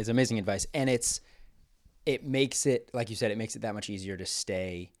is. It's amazing advice. And it makes it, like you said, it makes it that much easier to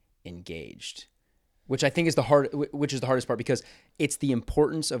stay engaged, which I think is the hardest part, because it's the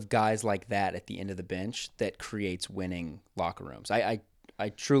importance of guys like that at the end of the bench that creates winning locker rooms. I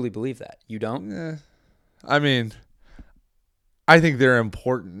truly believe that. You don't? Yeah. I mean, I think they're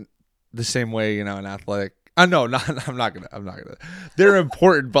important the same way, an athletic No, I'm not gonna. They're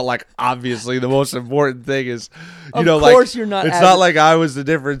important, but like obviously the most important thing is, of course you're not. It's not like I was the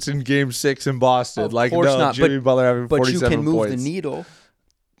difference in Game 6 in Boston. Of like course no, not. Jimmy Butler having 47 But you can move points. the needle.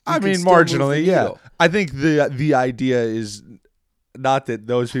 I mean, marginally, yeah. I think the idea is not that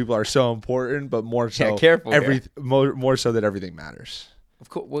those people are so important, but more so more so that everything matters. Of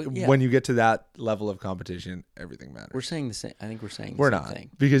course, well, yeah. When you get to that level of competition, everything matters. We're saying the same. I think we're saying we're the same not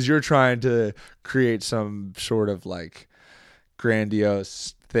thing. because you're trying to create some sort of like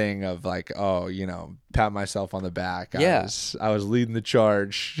grandiose thing of like, oh, pat myself on the back. Yeah. I was leading the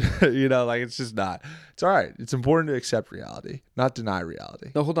charge. Like it's just not. It's all right. It's important to accept reality, not deny reality.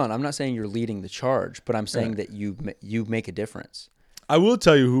 No, hold on. I'm not saying you're leading the charge, but I'm saying that you make a difference. I will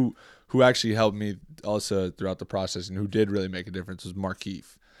tell you who actually helped me also throughout the process and who did really make a difference was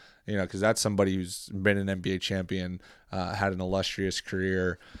Markieff. Because that's somebody who's been an NBA champion, had an illustrious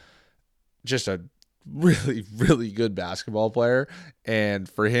career, just a really, really good basketball player. And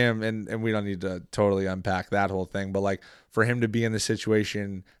for him, and we don't need to totally unpack that whole thing, but like for him to be in the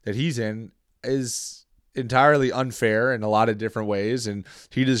situation that he's in is entirely unfair in a lot of different ways, and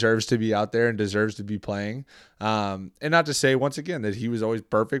he deserves to be out there and deserves to be playing. And not to say once again that he was always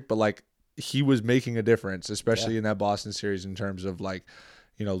perfect, but like he was making a difference, especially in that Boston series in terms of like,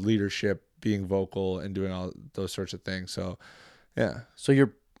 leadership, being vocal, and doing all those sorts of things. So, yeah. So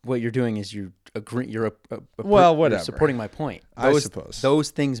what you're doing is you agree. You're whatever. You're supporting my point. I suppose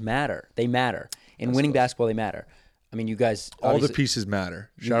those things matter. They matter in winning basketball. They matter. I mean, you guys. All the pieces matter.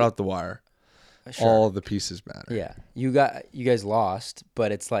 Shout out the Wire. Sure. All the pieces matter. Yeah, you guys lost,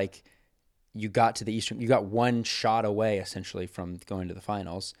 but it's like you got to the Eastern. You got one shot away essentially from going to the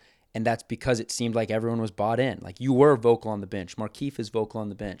finals. And that's because it seemed like everyone was bought in. Like you were vocal on the bench. Markieff is vocal on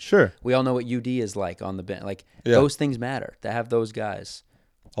the bench. Sure. We all know what UD is like on the bench. Like those things matter. To have those guys.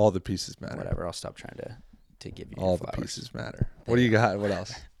 All the pieces matter. Whatever. I'll stop trying to give you all your the pieces matter. What do you got? What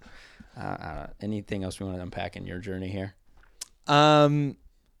else? Anything else we want to unpack in your journey here? No,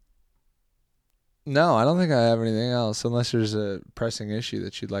 I don't think I have anything else unless there's a pressing issue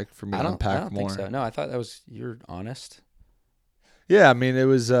that you'd like for me to unpack more. I don't think so. No, I thought you're honest. Yeah, I mean, it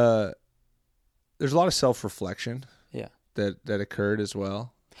was there's a lot of self-reflection that occurred as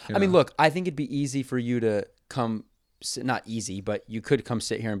well. I mean, look, I think it'd be easy for you to come, not easy, but you could come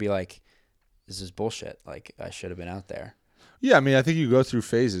sit here and be like, this is bullshit. Like, I should have been out there. Yeah, I mean, I think you go through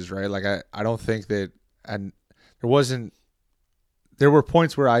phases, right? Like, I don't think that, and there were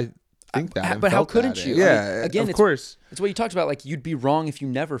points where I think that. But how couldn't you? Yeah, I mean, again, of course. It's what you talked about. Like, you'd be wrong if you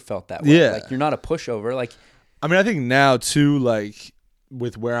never felt that way. Yeah. Like, you're not a pushover. Like, I mean, I think now too, like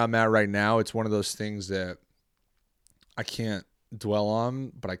with where I'm at right now, it's one of those things that I can't dwell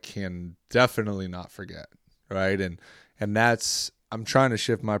on, but I can definitely not forget, right? And that's, I'm trying to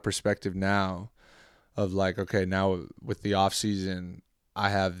shift my perspective now of like, okay, now with the off season, I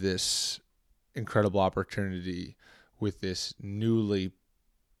have this incredible opportunity with this newly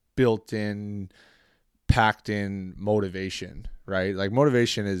built in, packed in motivation, right? Like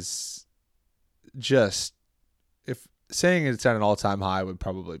motivation is just, if saying it's at an all-time high would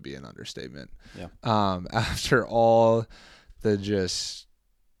probably be an understatement. Yeah. After all the just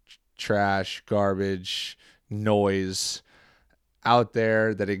trash, garbage, noise out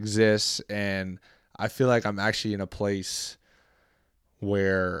there that exists, and I feel like I'm actually in a place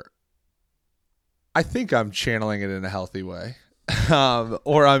where I think I'm channeling it in a healthy way.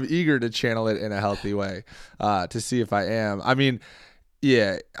 Or I'm eager to channel it in a healthy way, to see if I am. I mean,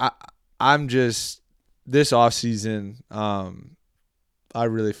 yeah, I'm just, this off season, I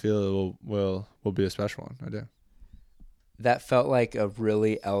really feel it will be a special one. I do. That felt like a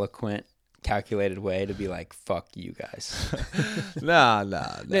really eloquent, calculated way to be like, fuck you guys. Nah.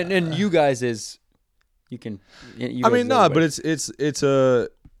 And you guys is, you can. You I mean, no, but it's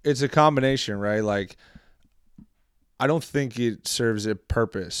a combination, right? Like, I don't think it serves a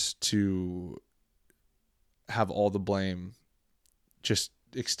purpose to have all the blame just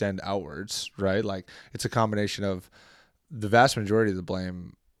extend outwards, right? Like, it's a combination of the vast majority of the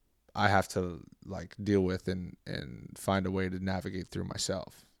blame I have to like deal with and find a way to navigate through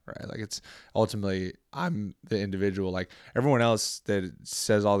myself, right? Like, it's ultimately, I'm the individual. Like, everyone else that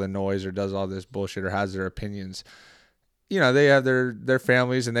says all the noise or does all this bullshit or has their opinions, you know, they have their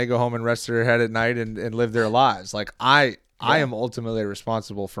families and they go home and rest their head at night and live their lives. Like, I am ultimately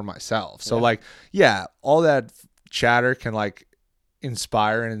responsible for myself. So like, yeah, all that chatter can like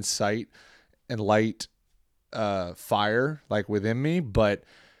inspire and incite and light fire like within me, but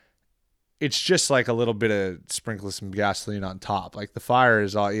it's just like a little bit of sprinkle some gasoline on top. Like, the fire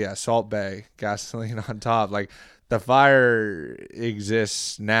is all, Salt Bay, gasoline on top. Like, the fire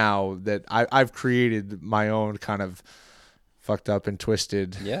exists now that I've created my own kind of fucked up and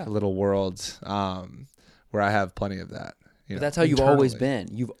twisted little world where I have plenty of that. But that's how you've always been.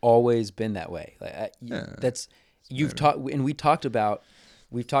 You've always been that way. Like we've talked about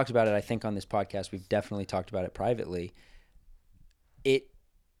it. I think on this podcast, we've definitely talked about it privately.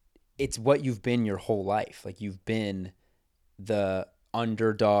 It's what you've been your whole life. Like you've been the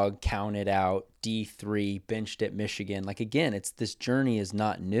underdog, counted out, D3, benched at Michigan. Like again, this journey is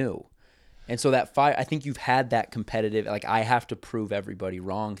not new. And so that fire, I think you've had that competitive, like I have to prove everybody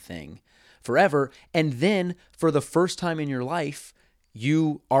wrong thing forever. And then for the first time in your life,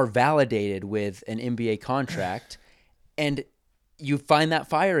 you are validated with an NBA contract and you find that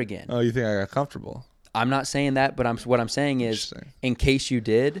fire again. Oh, you think I got comfortable? I'm not saying that, but what I'm saying is in case you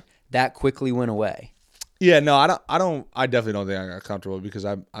did, that quickly went away. Yeah, no, I definitely don't think I got comfortable because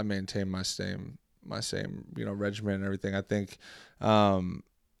I maintain my same regimen and everything. I think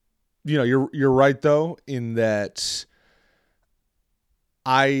you're right though in that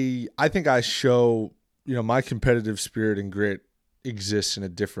I think I show, my competitive spirit and grit exists in a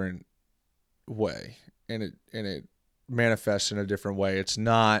different way and it manifests in a different way. It's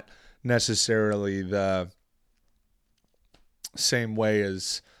not necessarily the same way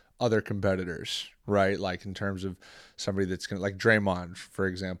as other competitors, right? Like in terms of somebody that's going to, like Draymond, for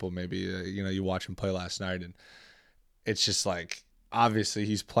example, maybe, you watch him play last night and it's just like, obviously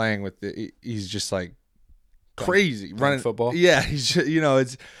he's playing with he's just like crazy running football. Yeah. He's just,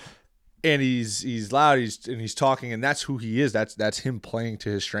 he's loud. He's talking and that's who he is. That's him playing to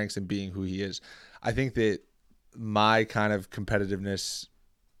his strengths and being who he is. I think that my kind of competitiveness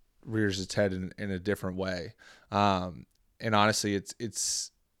rears its head in a different way. And honestly,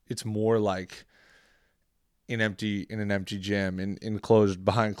 it's more like in an empty gym,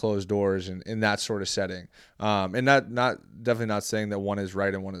 behind closed doors, and in that sort of setting. And definitely not saying that one is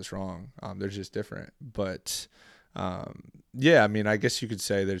right and one is wrong. They're just different. But I mean, I guess you could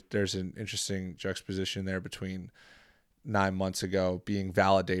say there's an interesting juxtaposition there between 9 months ago being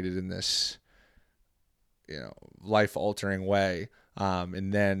validated in this, life altering way,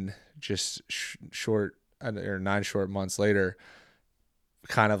 and then just 9 short months later,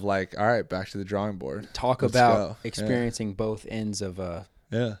 kind of like, all right, back to the drawing board. Let's about experiencing both ends of a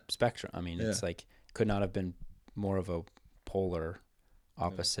spectrum. I mean, it's like could not have been more of a polar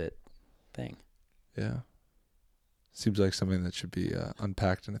opposite thing. Yeah. Seems like something that should be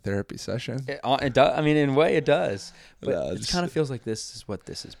unpacked in a therapy session. It does. I mean, in a way, it does. But it kind of feels like this is what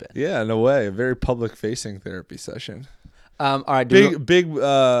this has been. Yeah, in a way, a very public-facing therapy session. All right, big,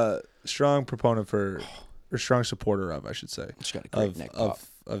 strong proponent for, or strong supporter of, I should say, just got a great neck pop.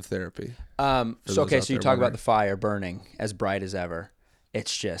 Of therapy. So you talk about the fire burning as bright as ever.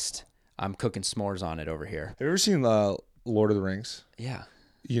 It's just I'm cooking s'mores on it over here. Have you ever seen Lord of the Rings? Yeah.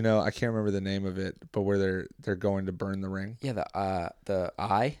 I can't remember the name of it, but where they're going to burn the ring. Yeah, the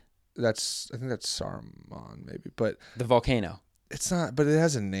eye. I think that's Saruman, maybe, but the volcano. It's not, but it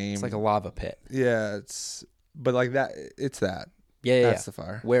has a name. It's like a lava pit. Yeah, but like that. It's that. Yeah, that's the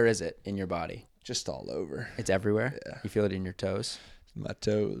fire. Where is it in your body? Just all over. It's everywhere. Yeah, you feel it in your toes. My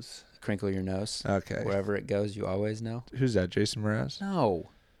toes. Crinkle your nose. Okay. Wherever it goes, you always know. Who's that? Jason Mraz? No.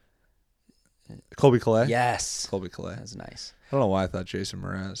 Colby Calais? Yes. Colby Calais. That's nice. I don't know why I thought Jason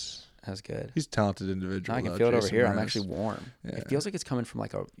Mraz. That's good. He's a talented individual. I can feel it over here. Mraz. I'm actually warm. Yeah. It feels like it's coming from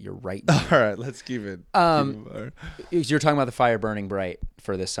like your right knee. All right, let's keep it. You're talking about the fire burning bright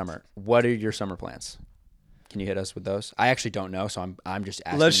for this summer. What are your summer plans? Can you hit us with those? I actually don't know, so I'm just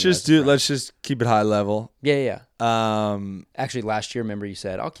asking. Let's just keep it high level. Yeah. Actually, last year, remember you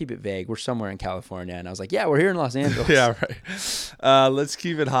said, I'll keep it vague. We're somewhere in California. And I was like, yeah, we're here in Los Angeles. Yeah, right. Let's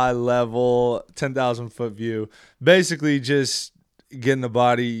keep it high level, 10,000 foot view. Basically, just getting the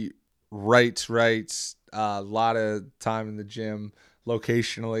body right. A lot of time in the gym,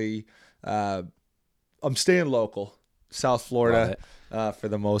 locationally. I'm staying local, South Florida, for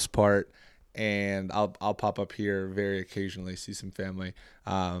the most part. And I'll pop up here very occasionally, see some family.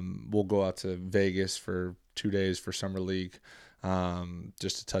 We'll go out to Vegas for 2 days for summer league,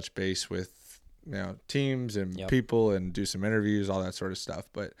 just to touch base with teams and people and do some interviews, all that sort of stuff.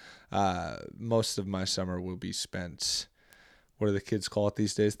 But most of my summer will be spent. What do the kids call it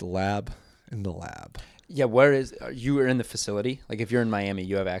these days? The lab. In the lab. Yeah, you are in the facility? Like if you're in Miami,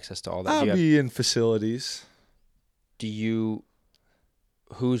 you have access to all that. I'll be in facilities. Who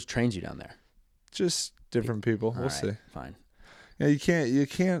trains you down there? Just different people. We'll see. Fine. Yeah, you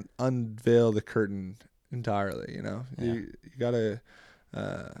can't unveil the curtain entirely. You gotta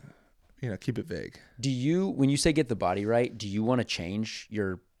keep it vague. When you say get the body right, do you want to change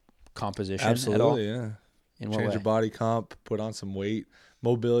your composition? Absolutely, at all? In what Change way? your body comp, put on some weight.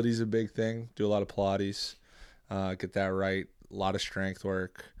 Mobility is a big thing. Do a lot of Pilates. Get that right. A lot of strength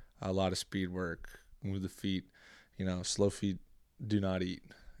work, a lot of speed work. Move the feet. Slow feet do not eat.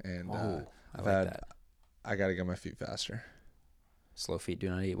 And I got to get my feet faster. Slow feet do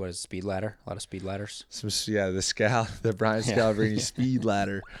not eat. What is speed ladder? A lot of speed ladders. The Brian Scalabrine speed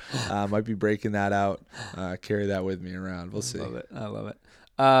ladder. Might be breaking that out. Carry that with me around. We'll see. I love it.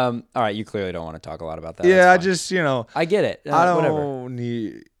 All right, you clearly don't want to talk a lot about that. Yeah, I get it. I don't whatever.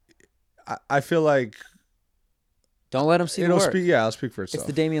 need. I feel like don't let him see the work. I'll speak for itself. It's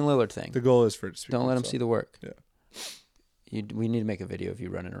the Damian Lillard thing. The goal is for it to speak. Don't let him see the work. Yeah. We need to make a video of you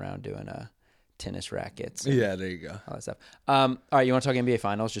running around doing tennis rackets. Yeah, there you go. All that stuff. All right, you want to talk NBA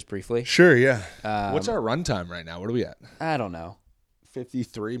Finals just briefly? Sure, yeah. What's our run time right now? What are we at? I don't know.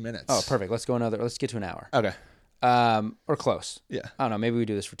 53 minutes. Oh, perfect. Let's get to an hour. Okay. Or close. Yeah. I don't know. Maybe we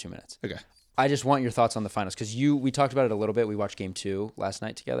do this for 2 minutes. Okay. I just want your thoughts on the finals because we talked about it a little bit. We watched Game 2 last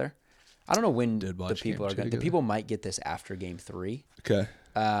night together. I don't know when the people are going. The people might get this after Game 3. Okay.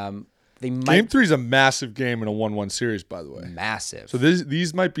 Game 3 is a massive game in a 1-1 series, by the way. Massive. So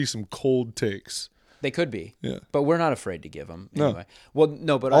these might be some cold takes. They could be. Yeah. But we're not afraid to give them anyway. No. Well,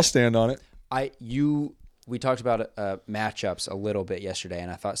 no, but I'll stand on it. We talked about matchups a little bit yesterday,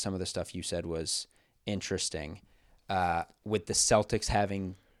 and I thought some of the stuff you said was interesting. With the Celtics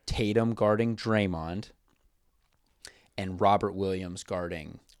having Tatum guarding Draymond and Robert Williams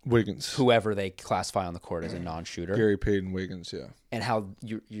guarding Wiggins, whoever they classify on the court as a non-shooter. Gary Payton Wiggins, yeah. And how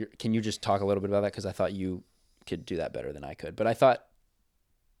can you just talk a little bit about that? Because I thought you could do that better than I could. But I thought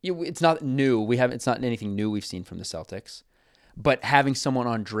it's not new. It's not anything new we've seen from the Celtics. But having someone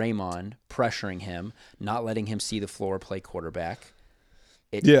on Draymond, pressuring him, not letting him see the floor, play quarterback.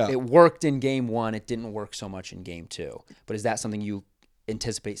 It worked in Game 1. It didn't work so much in Game 2. But is that something you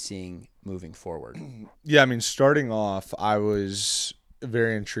anticipate seeing moving forward? Yeah, I mean, starting off, I was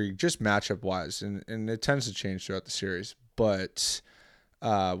very intrigued, just matchup-wise, and it tends to change throughout the series, but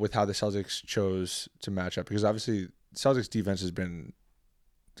with how the Celtics chose to match up, because obviously Celtics defense has been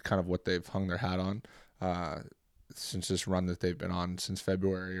kind of what they've hung their hat on since this run that they've been on since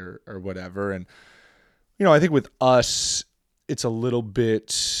February or whatever. And, I think with us, it was a little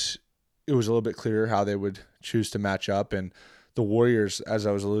bit clearer how they would choose to match up. And the Warriors, as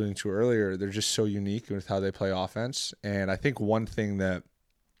I was alluding to earlier, they're just so unique with how they play offense. And I think one thing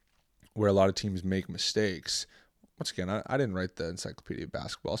where a lot of teams make mistakes, once again, I didn't write the Encyclopedia of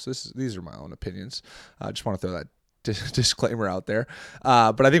Basketball, so these are my own opinions. I just want to throw that disclaimer out there.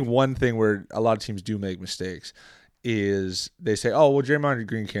 But I think one thing where a lot of teams do make mistakes is they say, oh, well, Draymond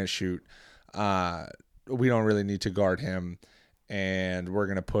Green can't shoot. We don't really need to guard him. And we're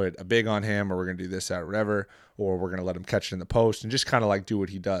going to put a big on him, or we're going to do this, that, or whatever, or we're going to let him catch it in the post and just kind of like do what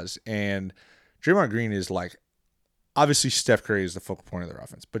he does. And Draymond Green is like, obviously Steph Curry is the focal point of their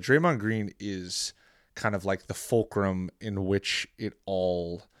offense, but Draymond Green is kind of like the fulcrum in which it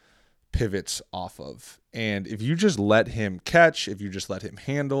all pivots off of. And if you just let him catch, if you just let him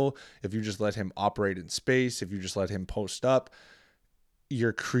handle, if you just let him operate in space, if you just let him post up,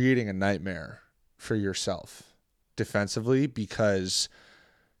 you're creating a nightmare for yourself defensively, because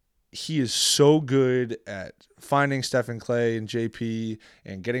he is so good at finding Stephen Clay and JP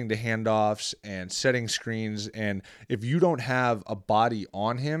and getting to handoffs and setting screens. And if you don't have a body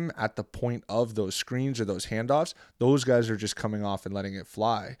on him at the point of those screens or those handoffs, those guys are just coming off and letting it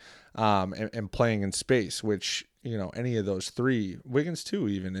fly and playing in space, which, any of those three, Wiggins too,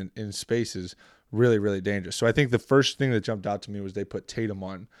 even in space, is really, really dangerous. So I think the first thing that jumped out to me was they put Tatum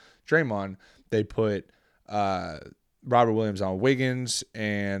on Draymond. They put Robert Williams on Wiggins,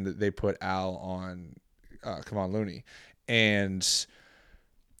 and they put Al on Kevon Looney. And,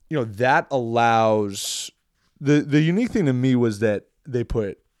 that allows the unique thing to me was that they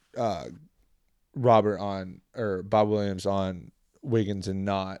put Bob Williams on Wiggins and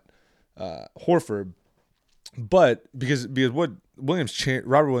not Horford. But because what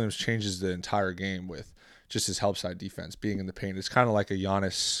Robert Williams changes the entire game with just his help side defense, being in the paint. It's kind of like a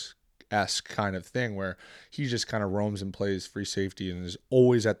Giannis-esque kind of thing where he just kind of roams and plays free safety and is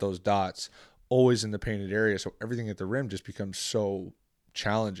always at those dots, always in the painted area. So everything at the rim just becomes so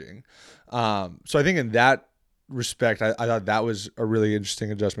challenging. So I think in that respect, I thought that was a really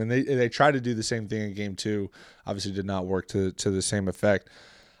interesting adjustment. They tried to do the same thing in Game 2. Obviously did not work to the same effect.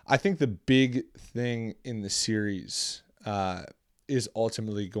 I think the big thing in the series is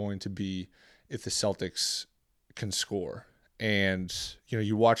ultimately going to be if the Celtics can score. And,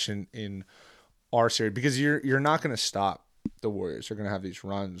 you watch in our series, because you're not going to stop the Warriors. They're going to have these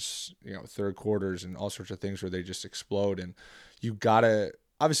runs, third quarters and all sorts of things where they just explode. And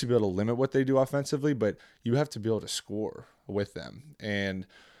obviously be able to limit what they do offensively, but you have to be able to score with them. And,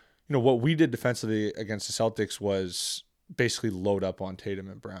 what we did defensively against the Celtics was basically load up on Tatum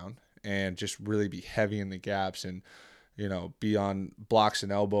and Brown and just really be heavy in the gaps and, be on blocks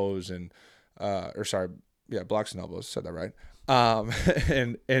and elbows and, blocks and elbows, said that right.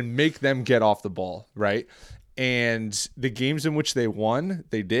 And make them get off the ball, right? And the games in which they won,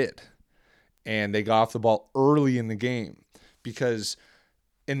 they did. And they got off the ball early in the game, because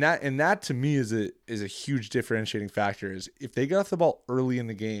and that to me is a huge differentiating factor. Is if they get off the ball early in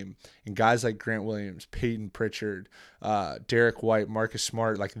the game, and guys like Grant Williams, Peyton Pritchard, Derek White, Marcus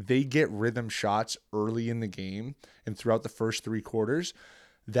Smart, like they get rhythm shots early in the game and throughout the first 3 quarters,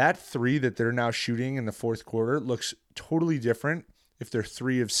 that 3 that they're now shooting in the fourth quarter looks totally different if they're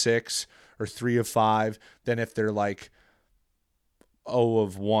 3 of 6 or 3 of 5 than if they're like 0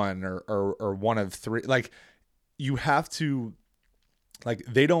 of 1 or 1 of 3. Like, you have to, like,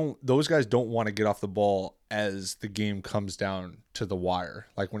 those guys don't want to get off the ball as the game comes down to the wire,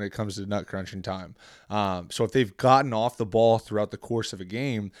 like when it comes to nut crunching time. So if they've gotten off the ball throughout the course of a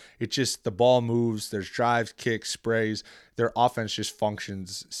game, the ball moves, there's drives, kicks, sprays, their offense just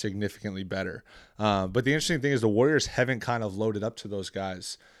functions significantly better. But the interesting thing is the Warriors haven't kind of loaded up to those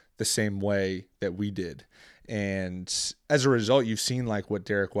guys the same way that we did. And as a result, you've seen like what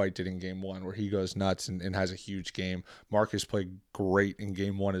Derek White did in game 1, where he goes nuts and has a huge game. Marcus played great in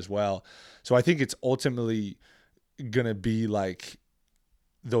game 1 as well. So I think it's ultimately going to be like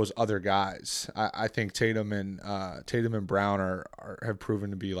those other guys. I think Tatum and Brown have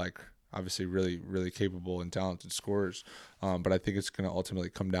proven to be like obviously really, really capable and talented scorers. But I think it's going to ultimately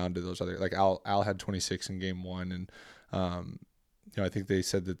come down to those other, like Al had 26 in game 1. And, I think they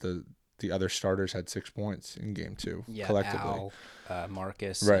said that the other starters had 6 points in game 2 collectively. Al,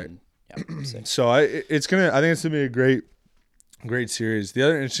 Marcus, right? And, so I think it's gonna be a great series. The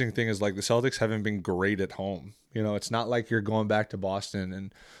other interesting thing is like the Celtics haven't been great at home. It's not like you're going back to Boston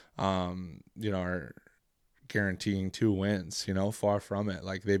and are guaranteeing 2 wins. Far from it.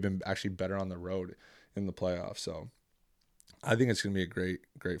 Like they've been actually better on the road in the playoffs. So I think it's gonna be a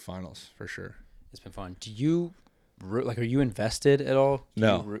great finals for sure. It's been fun. Are you invested at all?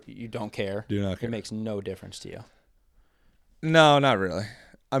 No. You don't care? Do not care. It makes no difference to you? No, not really.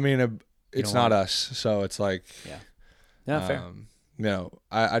 I mean, it's not us, so it's like... Yeah. No, fair. No,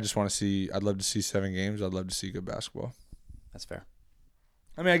 I just want to see... I'd love to see 7 games. I'd love to see good basketball. That's fair.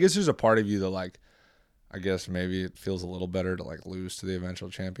 I mean, I guess there's a part of you that, like... I guess maybe it feels a little better to, like, lose to the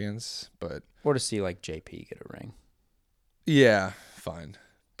eventual champions, but... Or to see, like, JP get a ring. Yeah, fine.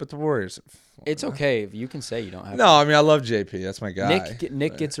 But the Warriors... It's okay if you can say you don't have. No, I mean I love JP. That's my guy.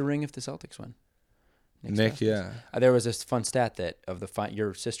 Nick gets a ring if the Celtics win. Nick, yeah. There was this fun stat that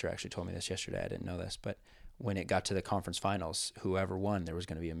your sister actually told me this yesterday. I didn't know this, but when it got to the conference finals, whoever won, there was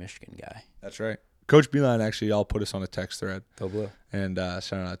going to be a Michigan guy. That's right. Coach Beeline actually all put us on a text thread. Go Blue. And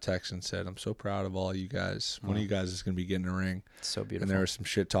sent out a text and said, "I'm so proud of all you guys. One of you guys is going to be getting a ring." It's so beautiful. And there was some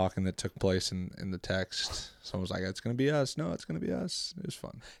shit talking that took place in the text. Someone was like, "It's going to be us." No, it's going to be us. It was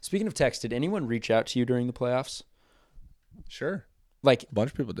fun. Speaking of text, did anyone reach out to you during the playoffs? Sure. Like a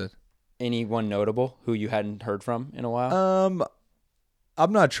bunch of people did. Anyone notable who you hadn't heard from in a while?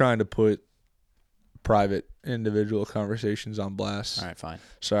 I'm not trying to put private individual conversations on blast. All right, fine.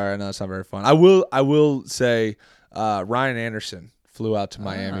 Sorry, I know it's not very fun. I will say Ryan Anderson flew out to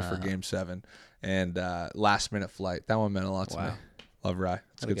Miami for Game 7 and last minute flight. That one meant a lot to me. Love Rye.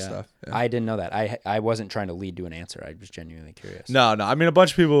 It's good stuff. Yeah. I didn't know that. I wasn't trying to lead to an answer. I was genuinely curious. No. I mean, a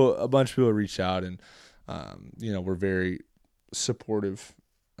bunch of people reached out and were very supportive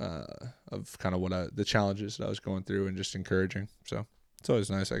of kind of the challenges that I was going through and just encouraging. So it's always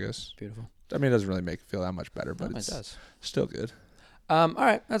nice, I guess. Beautiful. I mean, it doesn't really make it feel that much better, but it does. Still good. All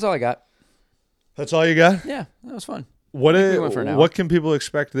right, that's all I got. That's all you got? Yeah, that was fun. What can people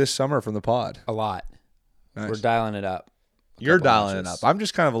expect this summer from the pod? A lot. Nice. We're dialing it up. You're dialing it up. I'm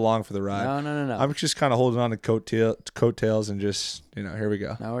just kind of along for the ride. No. I'm just kind of holding on to coattails and just, here we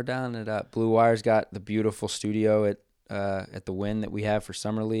go. No, we're dialing it up. Blue Wire's got the beautiful studio at the Wynn that we have for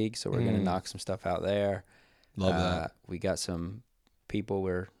Summer League, so we're going to knock some stuff out there. Love that. We got some people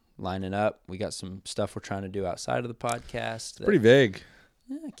we're lining up. We got some stuff we're trying to do outside of the podcast. Pretty vague.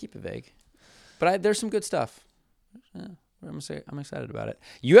 Yeah, keep it vague. But there's some good stuff. Yeah, I'm excited about it.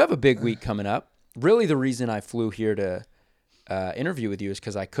 You have a big week coming up. Really, the reason I flew here to interview with you is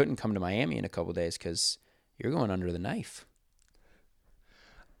because I couldn't come to Miami in a couple days because you're going under the knife.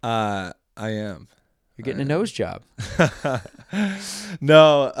 I am. You're getting a nose job.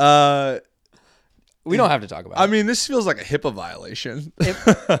 No. We don't have to talk about it. I mean, this feels like a HIPAA violation.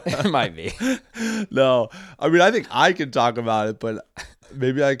 It might be. No. I mean, I think I can talk about it, but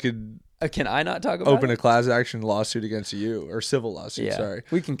maybe I could Can I not talk about open it? a class action lawsuit against you, or civil lawsuit, Yeah, sorry.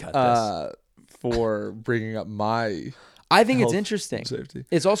 we can cut this. For bringing up my I think it's health interesting. and safety.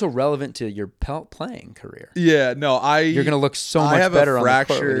 It's also relevant to your playing career. Yeah, no, You're going to look so much better on the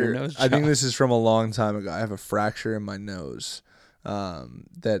court with your nose I think job. this is from a long time ago. I have a fracture in my nose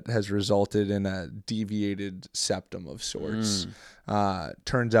that has resulted in a deviated septum of sorts.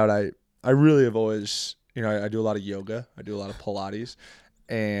 Turns out I really have always, I do a lot of yoga. I do a lot of Pilates.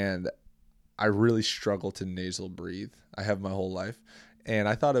 And I really struggle to nasal breathe. I have my whole life. And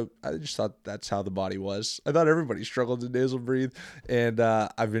I just thought that's how the body was. I thought everybody struggled to nasal breathe. And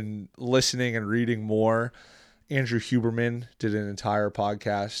I've been listening and reading more. Andrew Huberman did an entire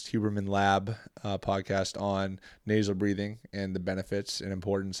podcast, Huberman Lab podcast on nasal breathing and the benefits and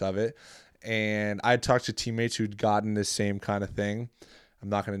importance of it. And I talked to teammates who'd gotten this same kind of thing. I'm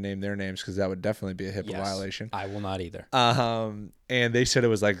not going to name their names because that would definitely be a HIPAA violation. I will not either. And they said it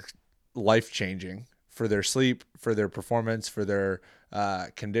was like life-changing for their sleep, for their performance, for their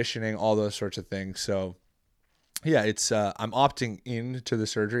conditioning, all those sorts of things. So yeah, it's I'm opting into the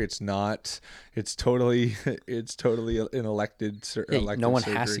surgery. It's totally an elected no one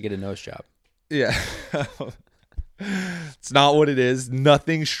surgery. has to get a nose job. Yeah. It's not what it is.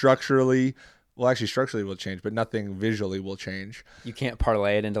 Nothing structurally will change, but nothing visually will change. You can't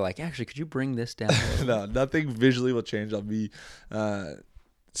parlay it into actually, could you bring this down? No, nothing visually will change. I'll be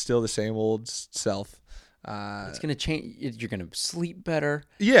still the same old self. It's gonna change. You're gonna sleep better.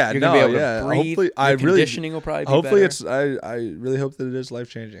 Yeah, you're gonna be able to breathe. Hopefully, conditioning will probably be hopefully better. I really hope that it is life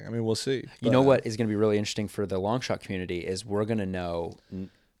changing. I mean, we'll see. You know what is gonna be really interesting for the long shot community is we're gonna know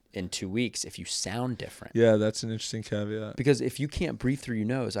in 2 weeks if you sound different. Yeah, that's an interesting caveat. Because if you can't breathe through your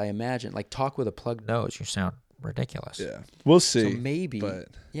nose, I imagine talk with a plugged nose, you sound ridiculous. Yeah, we'll see. So maybe but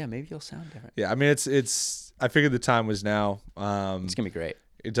maybe you'll sound different. Yeah, I mean, it's. I figured the time was now. It's gonna be great.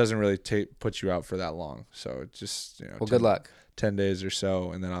 It doesn't really put you out for that long, so it's just Well, good luck. 10 days or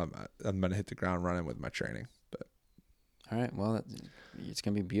so, and then I'm gonna hit the ground running with my training. But all right, well, it's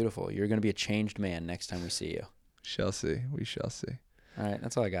gonna be beautiful. You're gonna be a changed man next time we see you. Shall see. We shall see. All right,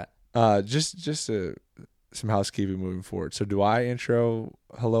 that's all I got. Just some housekeeping moving forward. So do I intro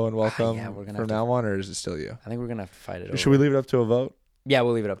hello and welcome from now on, or is it still you? I think we're gonna have to fight it over. Should we leave it up to a vote? Yeah,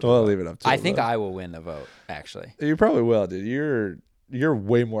 we'll leave it up to a vote. Leave it up to I think I will win the vote, actually. You probably will, dude. You're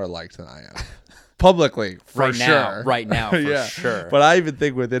way more liked than I am. Publicly, for sure. Right now, for yeah. sure. But I even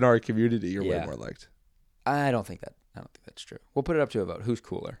think within our community, you're way more liked. I don't think that's true. We'll put it up to a vote. Who's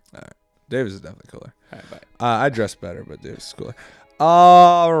cooler? All right. Davis is definitely cooler. All right, bye. I dress better, but Davis is cooler.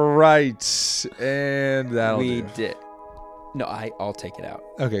 All right. And that'll do. No, I'll take it out.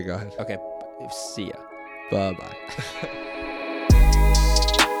 Okay, go ahead. Okay. See ya. Bye-bye.